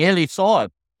they clearly saw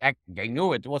it. They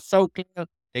knew it. It was so clear.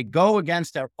 They go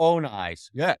against their own eyes.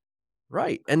 Yeah.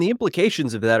 right, and the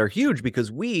implications of that are huge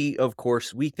because we, of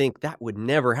course, we think that would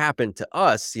never happen to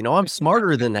us, I'm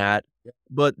smarter than that, Yeah.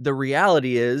 but the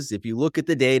reality is, if you look at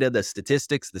the data, the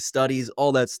statistics, the studies,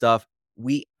 all that stuff,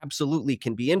 we absolutely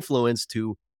can be influenced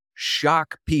to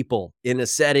shock people in a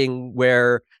setting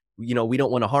where, we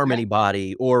don't wanna harm Yeah.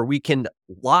 anybody, or we can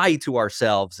lie to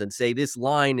ourselves and say this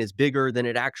line is bigger than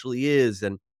it actually is,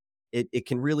 and it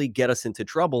can really get us into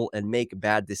trouble and make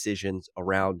bad decisions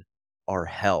around our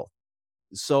health.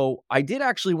 So I did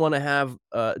actually want to have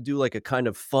do like a kind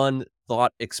of fun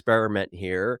thought experiment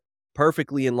here,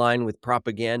 perfectly in line with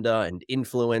propaganda and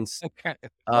influence. Okay.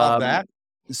 Love Um, that.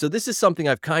 so this is something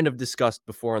I've kind of discussed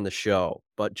before on the show,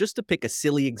 but just to pick a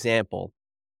silly example,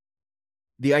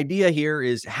 the idea here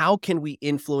is how can we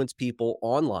influence people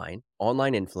online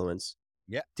influence,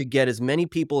 Yeah. to get as many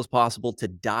people as possible to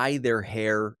dye their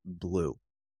hair blue?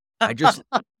 I just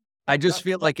I just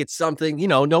feel like it's something,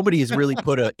 nobody has really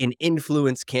put an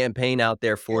influence campaign out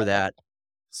there for Yeah. that.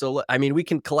 So, I mean, we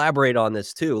can collaborate on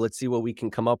this too. Let's see what we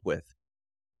can come up with.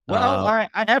 Well, Uh, all right.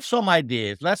 I have some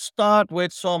ideas. Let's start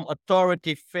with some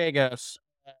authority figures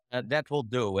that will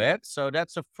do it. So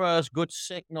that's the first good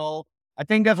signal. I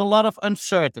think there's a lot of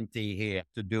uncertainty here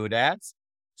to do that.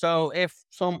 So if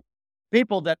some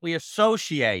people that we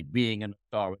associate being an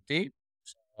authority,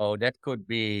 so that could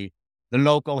be the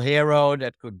local hero,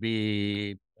 that could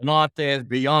be an artist,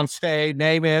 Beyonce,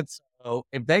 name it. So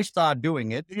if they start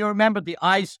doing it, do you remember the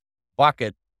ice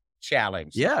bucket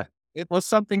challenge? yeah. It was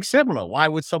something similar. Why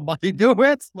would somebody do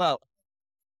it? Well,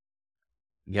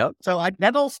 Yep.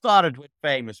 that all started with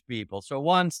famous people. So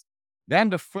once then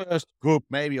the first group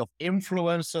maybe of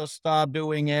influencers start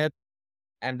doing it,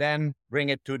 and then bring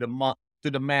it to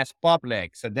the mass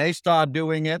public. So they start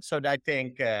doing it. So I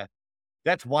think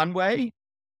that's one way.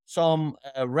 Some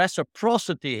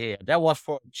reciprocity here. That was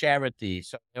for charity.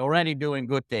 So they're already doing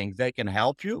good things. They can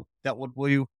help you. That would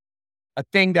be a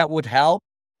thing that would help.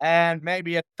 And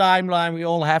maybe a timeline. We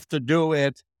all have to do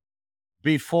it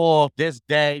before this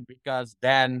date because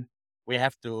then we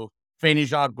have to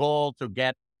finish our goal to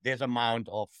get this amount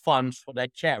of funds for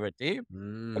that charity.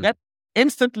 Mm, But that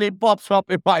instantly pops up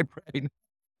in my brain.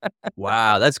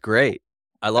 wow, that's great.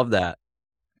 I love that.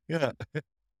 Yeah.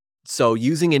 So,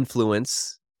 using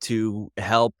influence to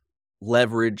help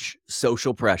leverage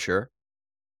social pressure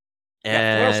Yeah.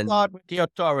 First and start with the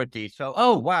authority. So,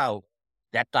 oh, wow.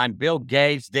 That time Bill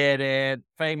Gates did it,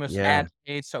 famous yeah.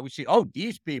 athletes. So we see, oh,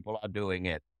 these people are doing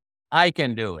it. I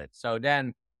can do it. So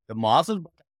then the masses,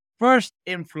 first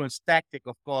influence tactic,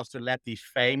 of course, to let these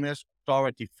famous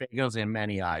authority figures in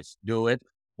many eyes do it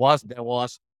was there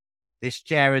was this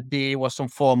charity was some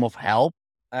form of help.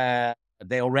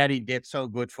 They already did so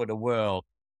good for the world.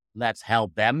 Let's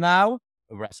help them now.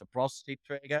 A reciprocity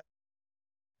trigger.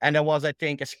 And there was, I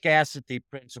think, a scarcity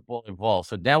principle involved.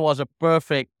 So that was a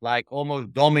perfect, like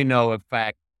almost domino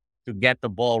effect to get the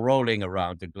ball rolling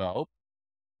around the globe.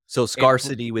 So It,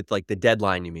 scarcity with like the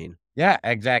deadline, you mean? yeah,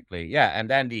 exactly. Yeah. And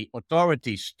then the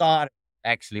authorities started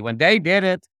actually, when they did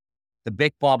it, the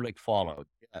big public followed.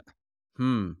 Yeah,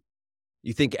 Hmm.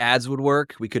 You think ads would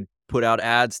work? We could put out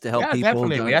ads to help yeah, people.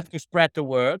 definitely. We have to spread the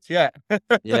word. Yeah.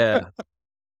 Yeah.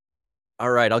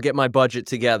 All right, I'll get my budget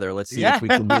together. Let's see if Yeah. we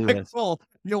can do this. Cool.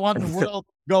 You want the world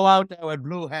to go out there with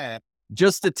blue hair.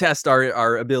 Just to test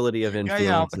our ability of Yeah, yeah,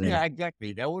 influence there. yeah,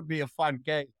 exactly. That would be a fun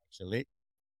game, actually.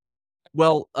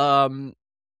 Well,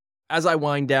 as I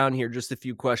wind down here, just a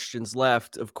few questions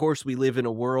left. Of course, we live in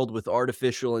a world with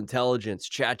artificial intelligence,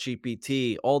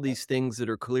 ChatGPT, all these things that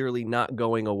are clearly not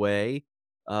going away,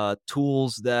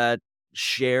 tools that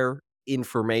share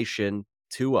information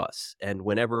to us. And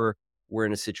whenever we're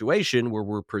in a situation where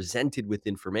we're presented with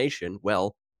information,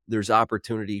 well, there's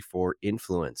opportunity for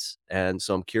influence. And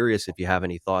so I'm curious if you have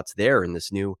any thoughts there in this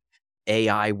new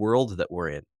AI world that we're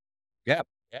in. Yeah,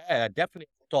 yeah, definitely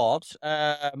thoughts.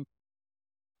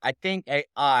 I think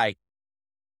AI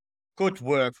could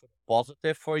work for the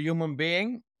positive for a human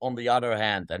being. On the other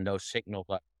hand, and those signals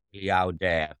are really out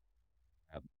there,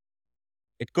 um,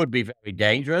 it could be very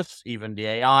dangerous. Even the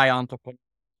AI entrepreneurs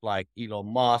like Elon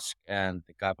Musk and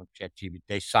the guy from ChatGPT,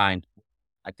 they signed,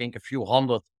 I think, a few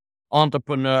hundred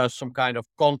entrepreneurs some kind of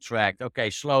contract. Okay,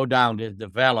 slow down this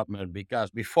development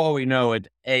because before we know it,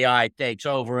 AI takes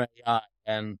over AI,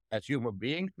 and as human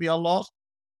beings, we are lost.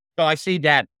 So I see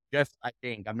that. Just, I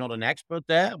think I'm not an expert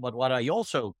there, but what I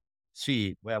also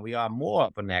see where we are more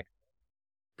of an expert,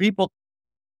 people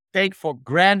take for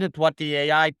granted what the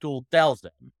AI tool tells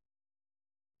them.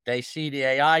 They see the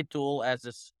AI tool as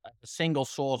as a single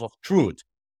source of truth.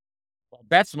 Well,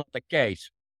 that's not the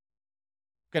case.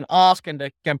 You can ask and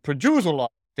they can produce a lot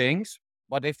of things,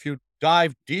 but if you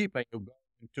dive deep and you go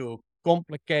into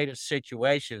complicated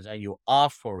situations and you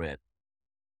ask for it,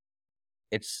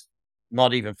 it's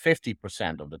not even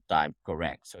 50% of the time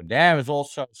correct. So there is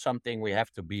also something we have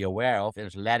to be aware of,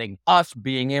 is letting us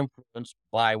being influenced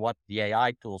by what the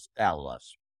AI tools tell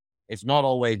us. It's not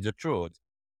always the truth.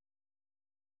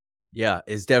 Yeah,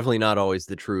 it's definitely not always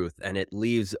the truth, and it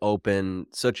leaves open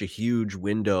such a huge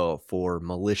window for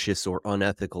malicious or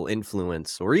unethical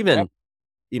influence, or Yeah, even,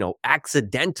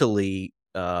 accidentally,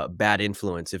 bad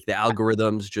influence if the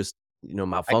algorithms just,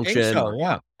 I think malfunction so. or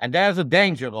Yeah. And there's a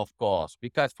danger, of course,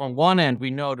 because from one end,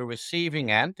 we know the receiving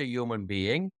end, the human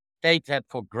being, takes that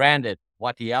for granted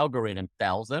what the algorithm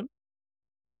tells them.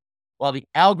 Well, the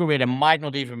algorithm might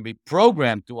not even be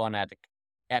programmed to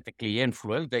ethically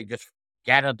influence. They just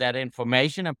gathered that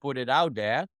information and put it out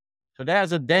there. So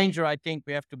there's a danger I think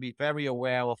we have to be very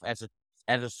aware of as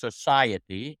a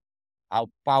society, how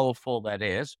powerful that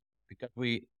is, because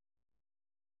we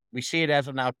see it as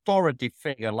an authority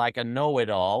figure, like a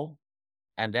know-it-all,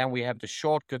 and then we have the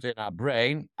shortcut in our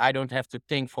brain. I don't have to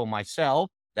think for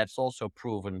myself. That's also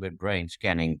proven with brain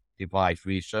scanning device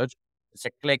research. It's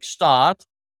a click start,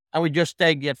 and we just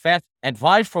take the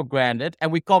advice for granted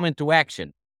and we come into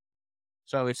action.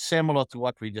 So it's similar to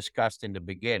what we discussed in the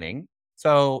beginning.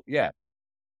 So, yeah,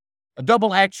 a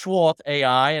double edged sword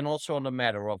AI, and also on the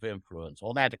matter of influence,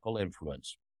 on ethical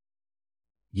influence.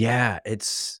 Yeah,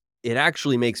 it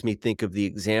actually makes me think of the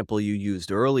example you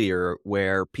used earlier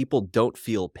where people don't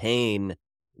feel pain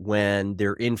when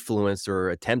they're influenced or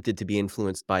attempted to be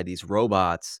influenced by these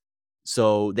robots.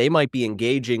 So they might be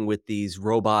engaging with these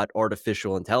robot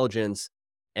artificial intelligence,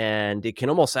 and it can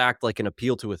almost act like an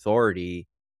appeal to authority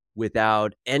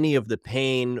without any of the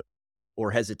pain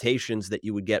or hesitations that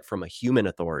you would get from a human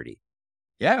authority.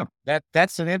 Yeah,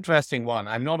 that's an interesting one.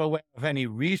 I'm not aware of any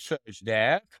research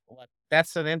there, but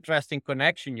that's an interesting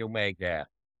connection you make there.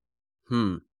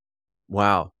 Hmm.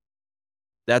 Wow.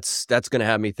 That's gonna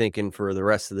have me thinking for the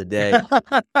rest of the day.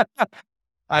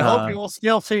 I hope Uh you will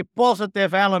still see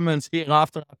positive elements here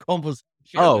after our conversation.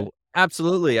 Oh,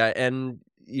 absolutely.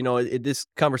 This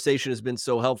conversation has been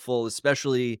so helpful,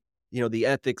 especially, the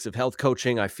ethics of health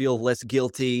coaching. I feel less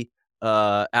guilty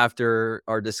after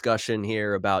our discussion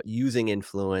here about using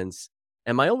influence.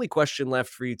 And my only question left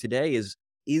for you today is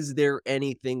there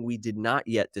anything we did not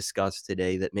yet discuss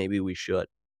today that maybe we should?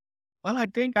 Well, I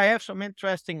think I have some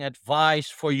interesting advice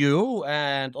for you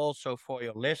and also for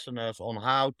your listeners on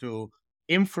how to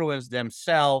influence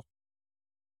themselves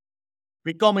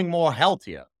becoming more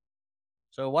healthier.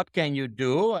 So, what can you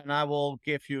do? And I will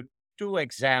give you two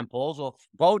examples of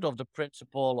both of the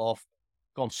principle of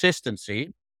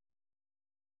consistency.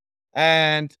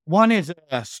 And one is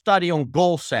a study on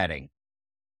goal setting.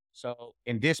 So,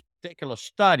 in this particular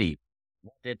study,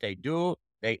 what did they do?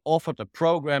 they offered a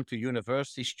program to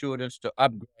university students to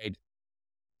upgrade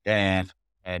their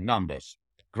numbers,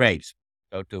 grades,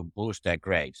 so to boost their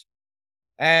grades.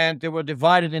 And they were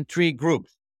divided in three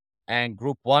groups. And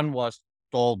group one was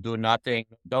told, do nothing,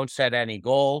 don't set any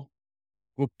goal.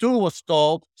 Group two was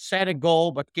told, set a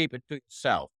goal, but keep it to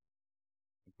yourself.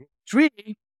 Group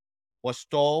three was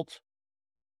told,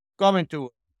 come into a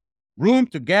room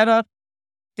together,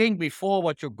 think before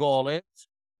what your goal is,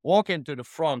 walk into the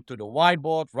front to the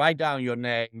whiteboard, write down your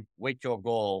name with your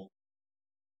goal.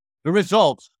 The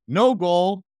results, no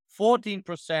goal,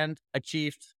 14%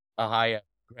 achieved a higher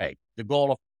grade. The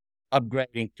goal of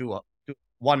upgrading to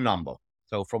one number.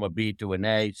 So from a B to an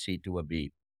A, C to a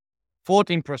B.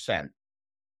 14%.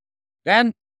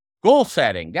 Then goal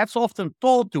setting. That's often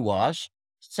told to us.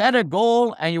 Set a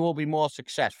goal and you will be more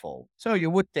successful. So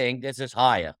you would think this is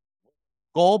higher.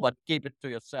 Goal, but keep it to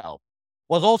yourself.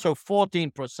 Was also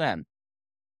 14%.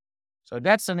 So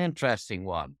that's an interesting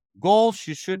one. Goals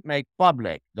you should make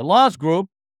public. The last group,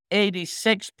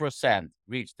 86%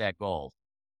 reached their goals.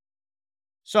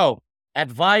 So,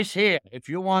 advice here, if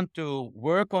you want to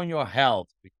work on your health,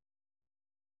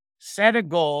 set a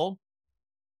goal,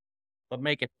 but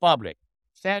make it public.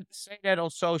 Say that on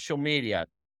social media.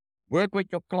 Work with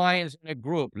your clients in a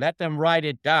group. Let them write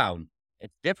it down.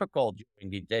 It's difficult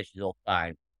during the digital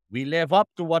time. We live up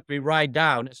to what we write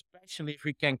down, especially if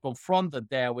we can confront it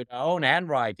there with our own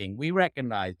handwriting. We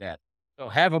recognize that. So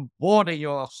have a board in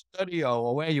your studio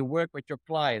or where you work with your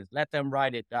clients. Let them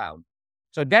write it down.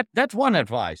 So that's one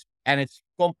advice. And it's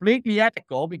completely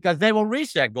ethical because they will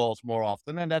reach their goals more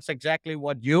often. And that's exactly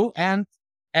what you and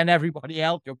everybody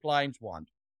else, your clients, want.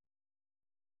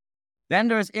 Then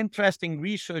there's interesting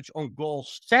research on goal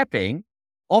setting.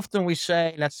 Often we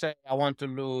say, let's say I want to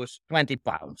lose 20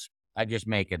 pounds. I just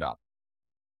make it up.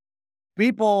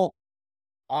 People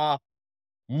are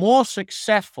more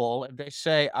successful if they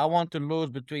say, I want to lose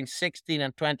between 16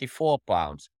 and 24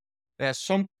 pounds. There's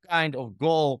some kind of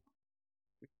goal.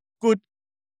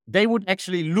 They would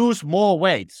actually lose more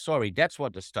weight. Sorry, that's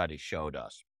what the study showed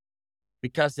us.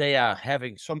 Because they are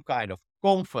having some kind of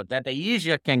comfort that they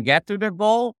easier can get to their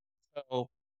goal. So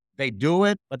they do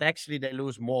it, but actually they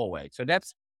lose more weight. So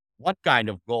that's what kind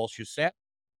of goals you set.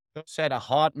 Don't set a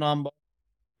hard number,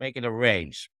 make it a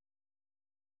range.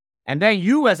 And then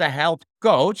you as a health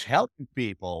coach, helping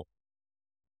people,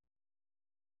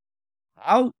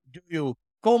 how do you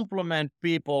compliment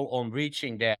people on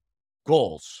reaching their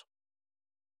goals?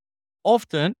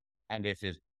 Often, and this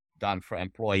is done for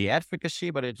employee advocacy,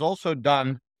 but it's also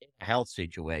done in a health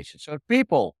situation. So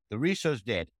people, the research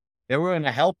did, they were in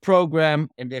a health program,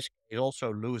 in this case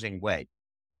also losing weight.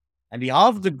 And the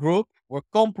half of the group were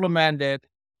complimented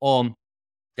on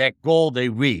their goal they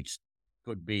reached.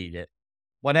 Could be that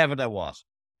whatever that was.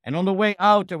 And on the way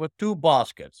out, there were two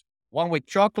baskets, one with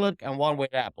chocolate and one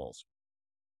with apples.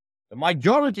 The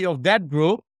majority of that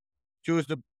group chose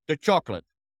the chocolate.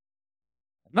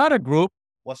 Another group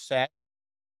was said,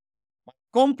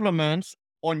 compliments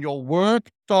on your work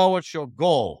towards your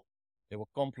goal. They were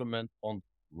compliment on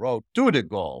road to the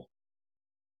goal.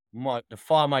 The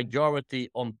far majority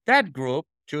on that group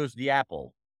choose the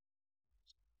apple.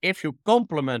 If you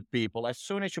compliment people, as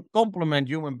soon as you compliment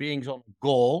human beings on a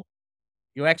goal,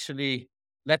 you actually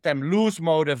let them lose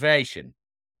motivation.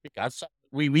 Because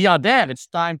we are there. It's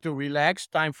time to relax,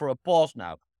 time for a pause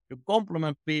now. You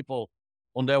compliment people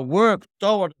on their work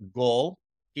toward the goal,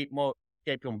 keep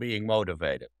on being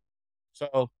motivated.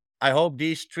 So I hope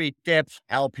these 3 tips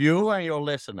help you and your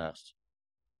listeners.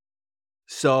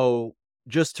 So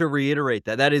just to reiterate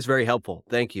that is very helpful.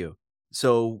 Thank you.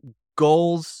 So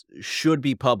goals should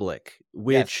be public, Yes.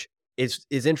 which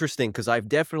is interesting because I've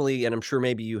definitely, and I'm sure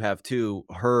maybe you have too,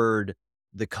 heard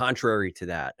the contrary to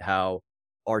that, how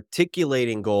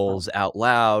articulating goals out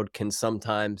loud can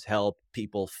sometimes help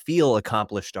people feel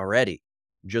accomplished already.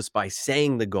 Just by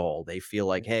saying the goal, they feel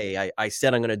like, hey, I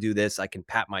said I'm going to do this. I can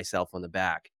pat myself on the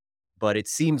back. But it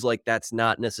seems like that's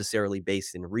not necessarily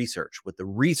based in research. What the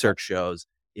research shows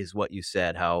is what you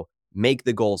said, how make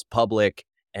the goals public,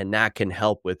 and that can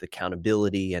help with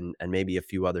accountability and maybe a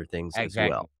few other things as Exactly.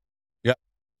 well. Yeah.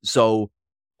 So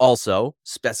also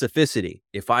specificity.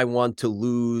 If I want to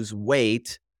lose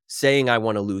weight, saying I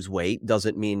want to lose weight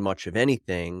doesn't mean much of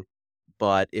anything.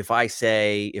 But if I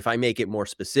make it more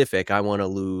specific, I want to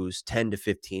lose 10 to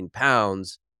 15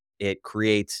 pounds, it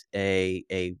creates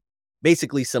a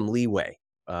basically some leeway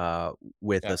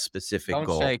with Yeah. a specific Don't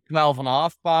goal. say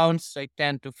 12.5 pounds, say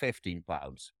 10 to 15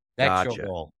 pounds. That's your Gotcha.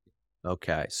 goal.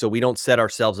 Okay. So we don't set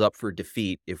ourselves up for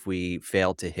defeat if we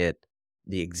fail to hit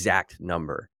the exact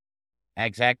number.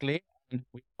 Exactly. And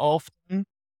we often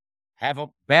have a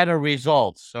better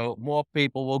result. So more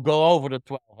people will go over the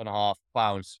 12.5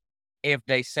 pounds if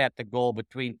they set the goal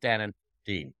between 10 and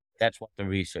 15. That's what the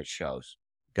research shows.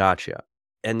 Gotcha.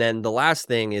 And then the last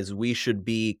thing is we should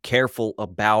be careful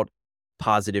about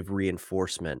positive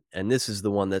reinforcement. And this is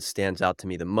the one that stands out to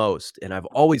me the most. And I've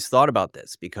always thought about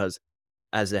this because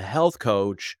as a health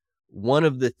coach, one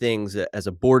of the things as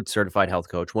a board certified health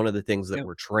coach, one of the things that Yep.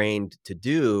 we're trained to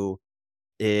do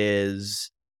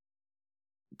is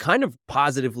kind of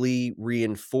positively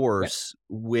Yep. reinforce,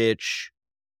 which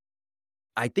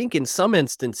I think in some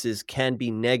instances can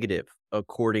be negative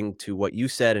according to what you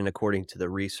said and according to the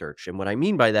research. And what I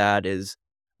mean by that is,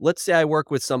 let's say I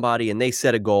work with somebody and they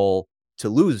set a goal to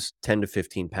lose 10 to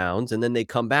 15 pounds, and then they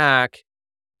come back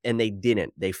and they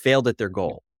didn't. They failed at their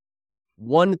Yep. goal.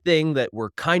 One thing that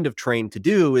we're kind of trained to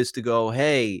do is to go,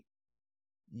 hey,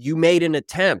 you made an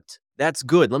attempt. That's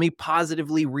good. Let me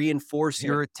positively reinforce Yep.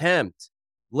 your attempt.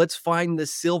 Let's find the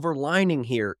silver lining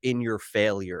here in your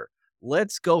failure.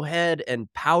 Let's go ahead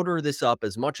and powder this up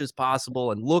as much as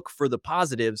possible and look for the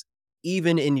positives,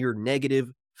 even in your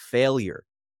negative failure.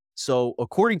 So,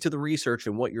 according to the research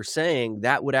and what you're saying,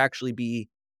 that would actually be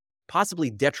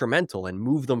possibly detrimental and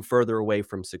move them further away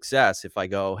from success if I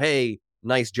go, hey,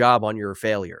 nice job on your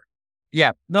failure.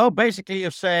 Yeah. No, basically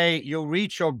you say you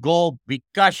reach your goal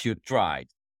because you tried.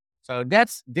 So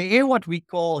that's what we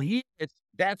call here.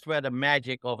 That's where the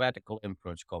magic of ethical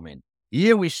influence come in.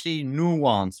 Here we see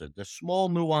nuances, the small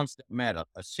nuance that matter,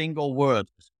 a single word,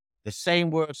 the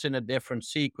same words in a different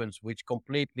sequence, which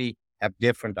completely have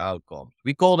different outcomes.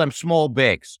 We call them small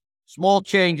bigs, small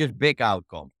changes, big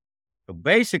outcomes. So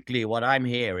basically, what I'm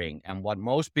hearing and what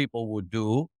most people would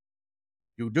do,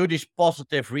 you do this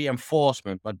positive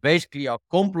reinforcement, but basically are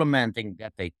complimenting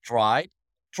that they tried.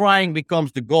 Trying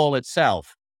becomes the goal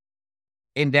itself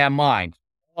in their mind.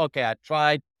 Okay, I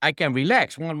tried. I can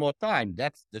relax one more time.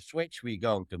 That's the switch we're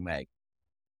going to make.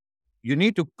 You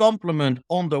need to compliment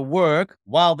on the work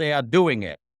while they are doing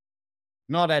it,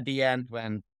 not at the end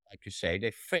when, like you say,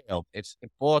 they failed. It's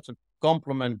important to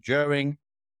compliment during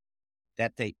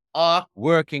that they are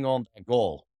working on their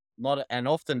goal. Not, and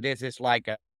often this is like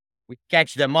we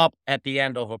catch them up at the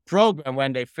end of a program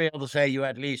when they fail to say you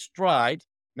at least tried.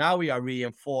 Now we are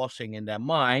reinforcing in their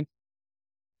mind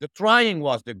the trying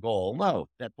was the goal. No,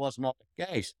 that was not the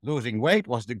case. Losing weight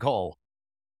was the goal.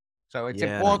 So it's Yeah.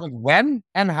 important when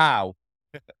and how.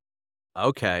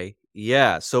 Okay.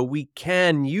 Yeah. So we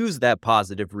can use that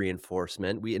positive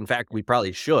reinforcement. In fact, we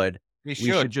probably should. We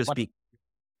We should should, just but be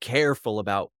careful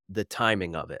about the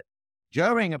timing of it.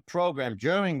 during a program,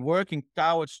 during working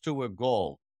towards to a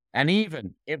goal, and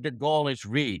even if the goal is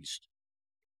reached,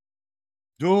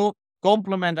 do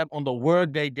compliment them on the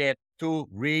work they did to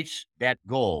reach that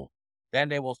goal. Then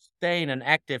they will stay in an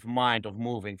active mind of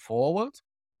moving forward.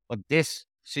 But this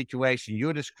situation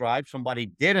you described, somebody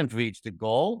didn't reach the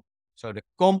goal. So the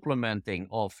complementing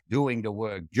of doing the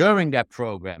work during that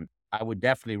program, I would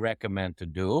definitely recommend to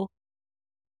do.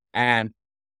 And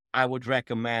I would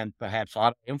recommend perhaps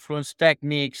other influence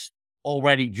techniques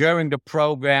already during the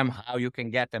program, how you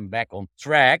can get them back on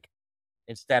track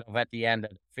instead of at the end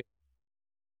of the.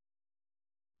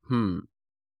 Hmm.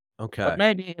 But Okay.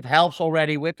 maybe it helps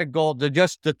already with the goal.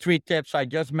 Just the three tips I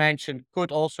just mentioned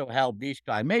could also help these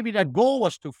guys. Maybe that goal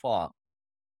was too far.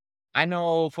 I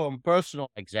know from personal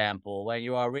example, when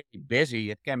you are really busy,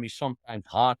 it can be sometimes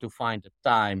hard to find the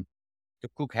time to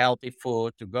cook healthy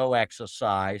food, to go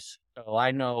exercise. So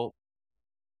I know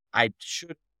I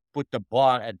should put the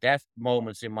bar at that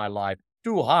moments in my life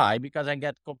too high because I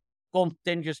get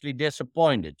continuously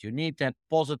disappointed. You need that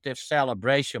positive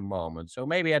celebration moment. So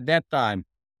maybe at that time,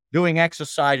 doing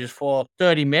exercises for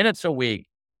 30 minutes a week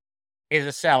is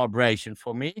a celebration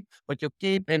for me, but you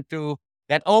keep into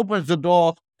that opens the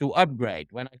door to upgrade.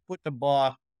 When I put the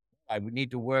bar, I would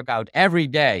need to work out every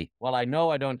day. Well, I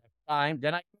know I don't have time,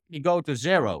 then I quickly go to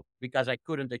zero because I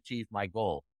couldn't achieve my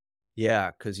goal.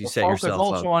 Yeah, because you So set focus yourself up.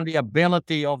 also on the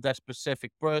ability of that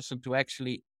specific person to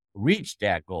actually reach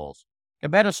their goals. You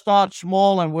better start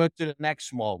small and work to the next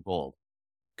small goal.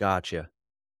 Gotcha.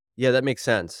 Yeah, that makes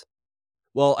sense.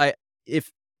 Well,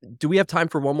 if do we have time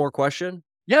for one more question?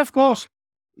 Yeah, of course.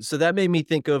 So that made me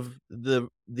think of the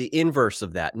inverse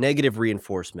of that, negative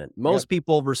reinforcement. Yep. Most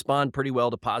people respond pretty well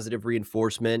to positive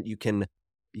reinforcement. You can,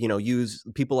 use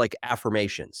people like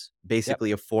affirmations, Yep.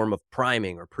 basically a form of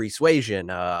priming or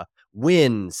persuasion,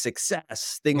 win,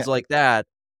 success, things Yep. like that.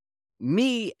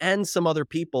 Me and some other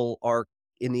people are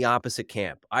in the opposite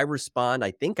camp. I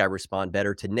think I respond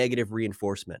better to negative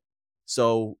reinforcement.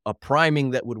 So a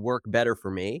priming that would work better for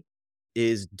me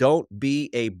is don't be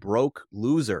a broke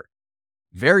loser.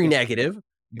 Very Yep. negative,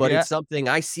 but Yeah, it's something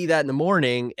I see that in the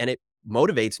morning and it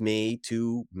motivates me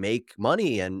to make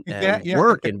money yeah, and yeah.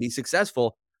 work and be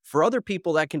successful. For other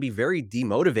people, that can be very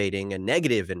demotivating and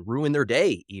negative and ruin their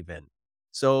day even.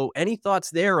 So, any thoughts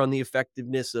there on the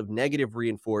effectiveness of negative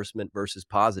reinforcement versus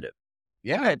positive?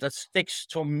 Yeah, that sticks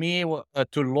to me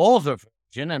to laws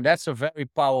aversion, and that's a very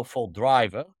powerful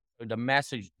driver. The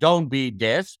message "Don't be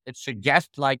this." It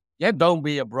suggests like, yeah, don't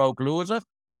be a broke loser.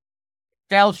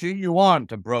 Tells you you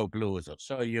aren't a broke loser,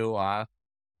 so you're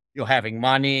having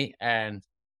money, and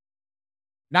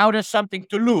now there's something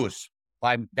to lose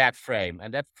by that frame,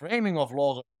 and that framing of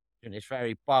laws of aversion is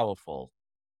very powerful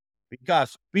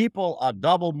because people are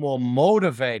double more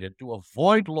motivated to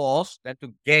avoid loss than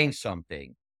to gain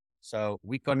something. So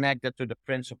we connect that to the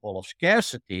principle of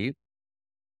scarcity.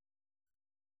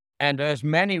 And there's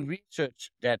many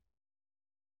research that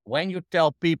when you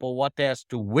tell people what there's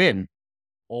to win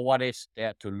or what is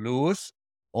there to lose,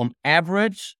 on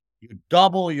average, you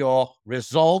double your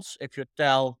results if you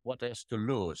tell what there's to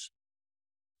lose.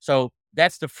 So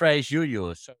that's the phrase you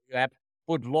use. So you have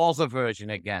put loss aversion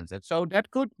against it. So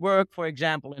that could work, for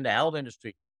example, in the health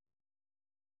industry.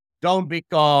 Don't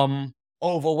become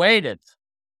overweighted.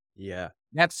 Yeah.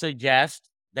 That suggests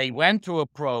they went through a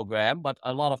program, but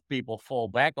a lot of people fall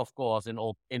back, of course,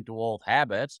 into old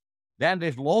habits. Then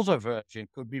this loss aversion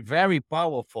could be very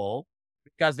powerful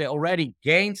because they already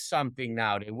gained something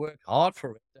now. They work hard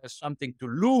for it. There's something to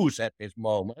lose at this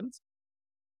moment.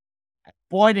 And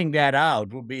pointing that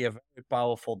out would be a very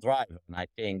powerful driver. And I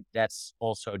think that's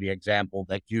also the example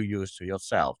that you use to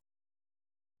yourself.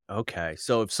 Okay.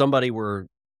 So, if somebody were,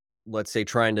 let's say,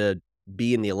 trying to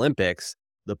be in the Olympics,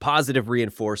 the positive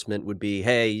reinforcement would be,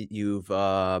 "Hey, you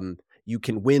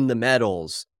can win the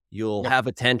medals. You'll Yeah. have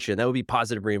attention." That would be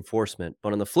positive reinforcement.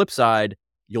 But on the flip side,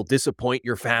 you'll disappoint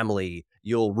your family.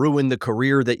 You'll ruin the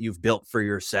career that you've built for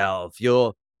yourself.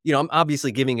 I'm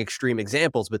obviously giving extreme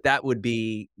examples, but that would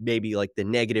be maybe like the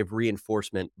negative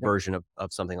reinforcement version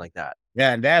of something like that.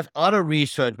 Yeah, and there's other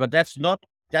research, but that's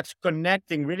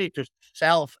connecting really to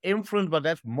self-influence, but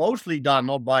that's mostly done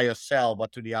not by yourself,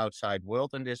 but to the outside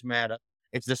world in this matter.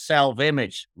 It's the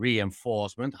self-image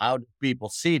reinforcement. How do people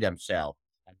see themselves?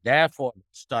 And therefore, the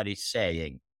study's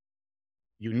saying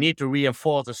you need to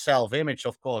reinforce the self-image,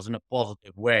 of course, in a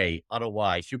positive way.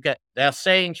 Otherwise, they're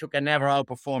saying you can never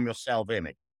outperform your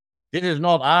self-image. This is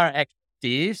not our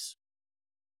expertise,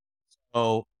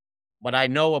 so but I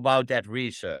know about that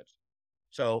research.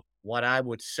 So, what I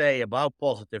would say about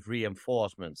positive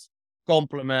reinforcements,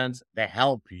 compliments, they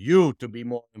help you to be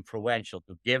more influential,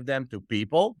 to give them to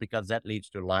people because that leads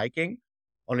to liking.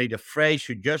 Only the phrase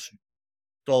you just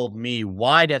told me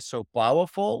why that's so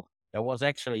powerful, there was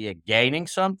actually a gaining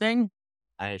something.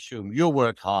 I assume you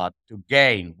worked hard to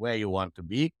gain where you want to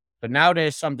be. But now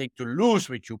there's something to lose,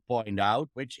 which you point out,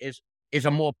 which is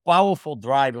a more powerful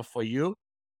driver for you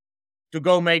to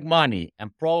go make money.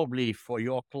 And probably for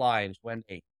your clients, when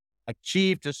they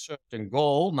achieved a certain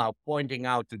goal, now pointing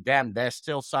out to them there's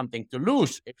still something to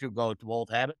lose if you go to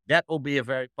old habit, that will be a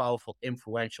very powerful,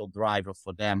 influential driver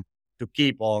for them to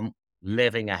keep on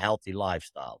living a healthy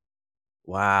lifestyle.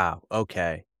 Wow,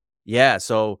 okay. Yeah,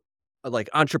 so, like,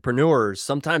 entrepreneurs,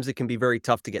 sometimes it can be very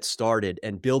tough to get started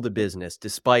and build a business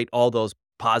despite all those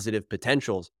positive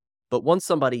potentials, but once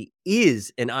somebody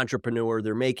is an entrepreneur,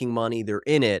 they're making money, they're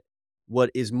in it, what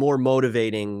is more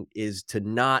motivating is to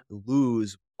not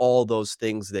lose all those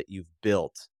things that you've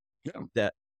built. Yeah,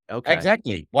 That Okay,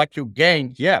 exactly. What you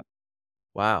gained, yeah.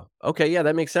 wow. Okay, yeah,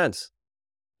 that makes sense.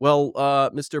 Well,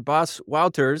 Mr. Bas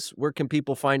Wouters, where can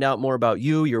people find out more about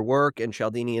you, your work, and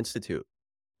Cialdini Institute?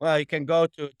 Well, you can go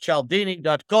to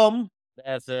cialdini.com.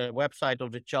 That's the website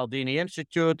of the Cialdini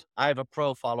Institute. I have a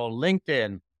profile on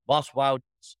LinkedIn, Bas Wouters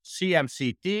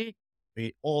CMCT.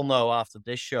 We all know after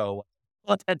this show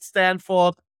what that stands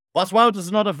for. Bas Wouters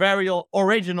is not a very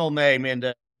original name in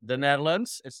the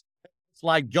Netherlands. It's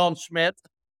like John Smith.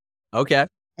 Okay.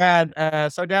 And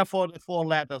so therefore the four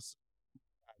letters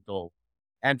title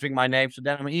entering my name. So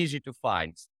then I'm easy to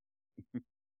find.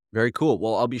 Very cool.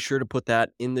 Well, I'll be sure to put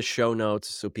that in the show notes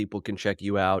so people can check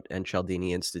you out and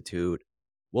Cialdini Institute.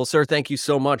 Well, sir, thank you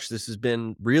so much. This has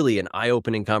been really an eye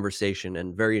opening conversation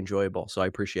and very enjoyable. So I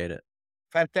appreciate it.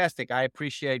 Fantastic. I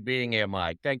appreciate being here,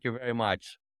 Mike. Thank you very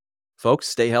much. Folks,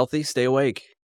 stay healthy, stay awake.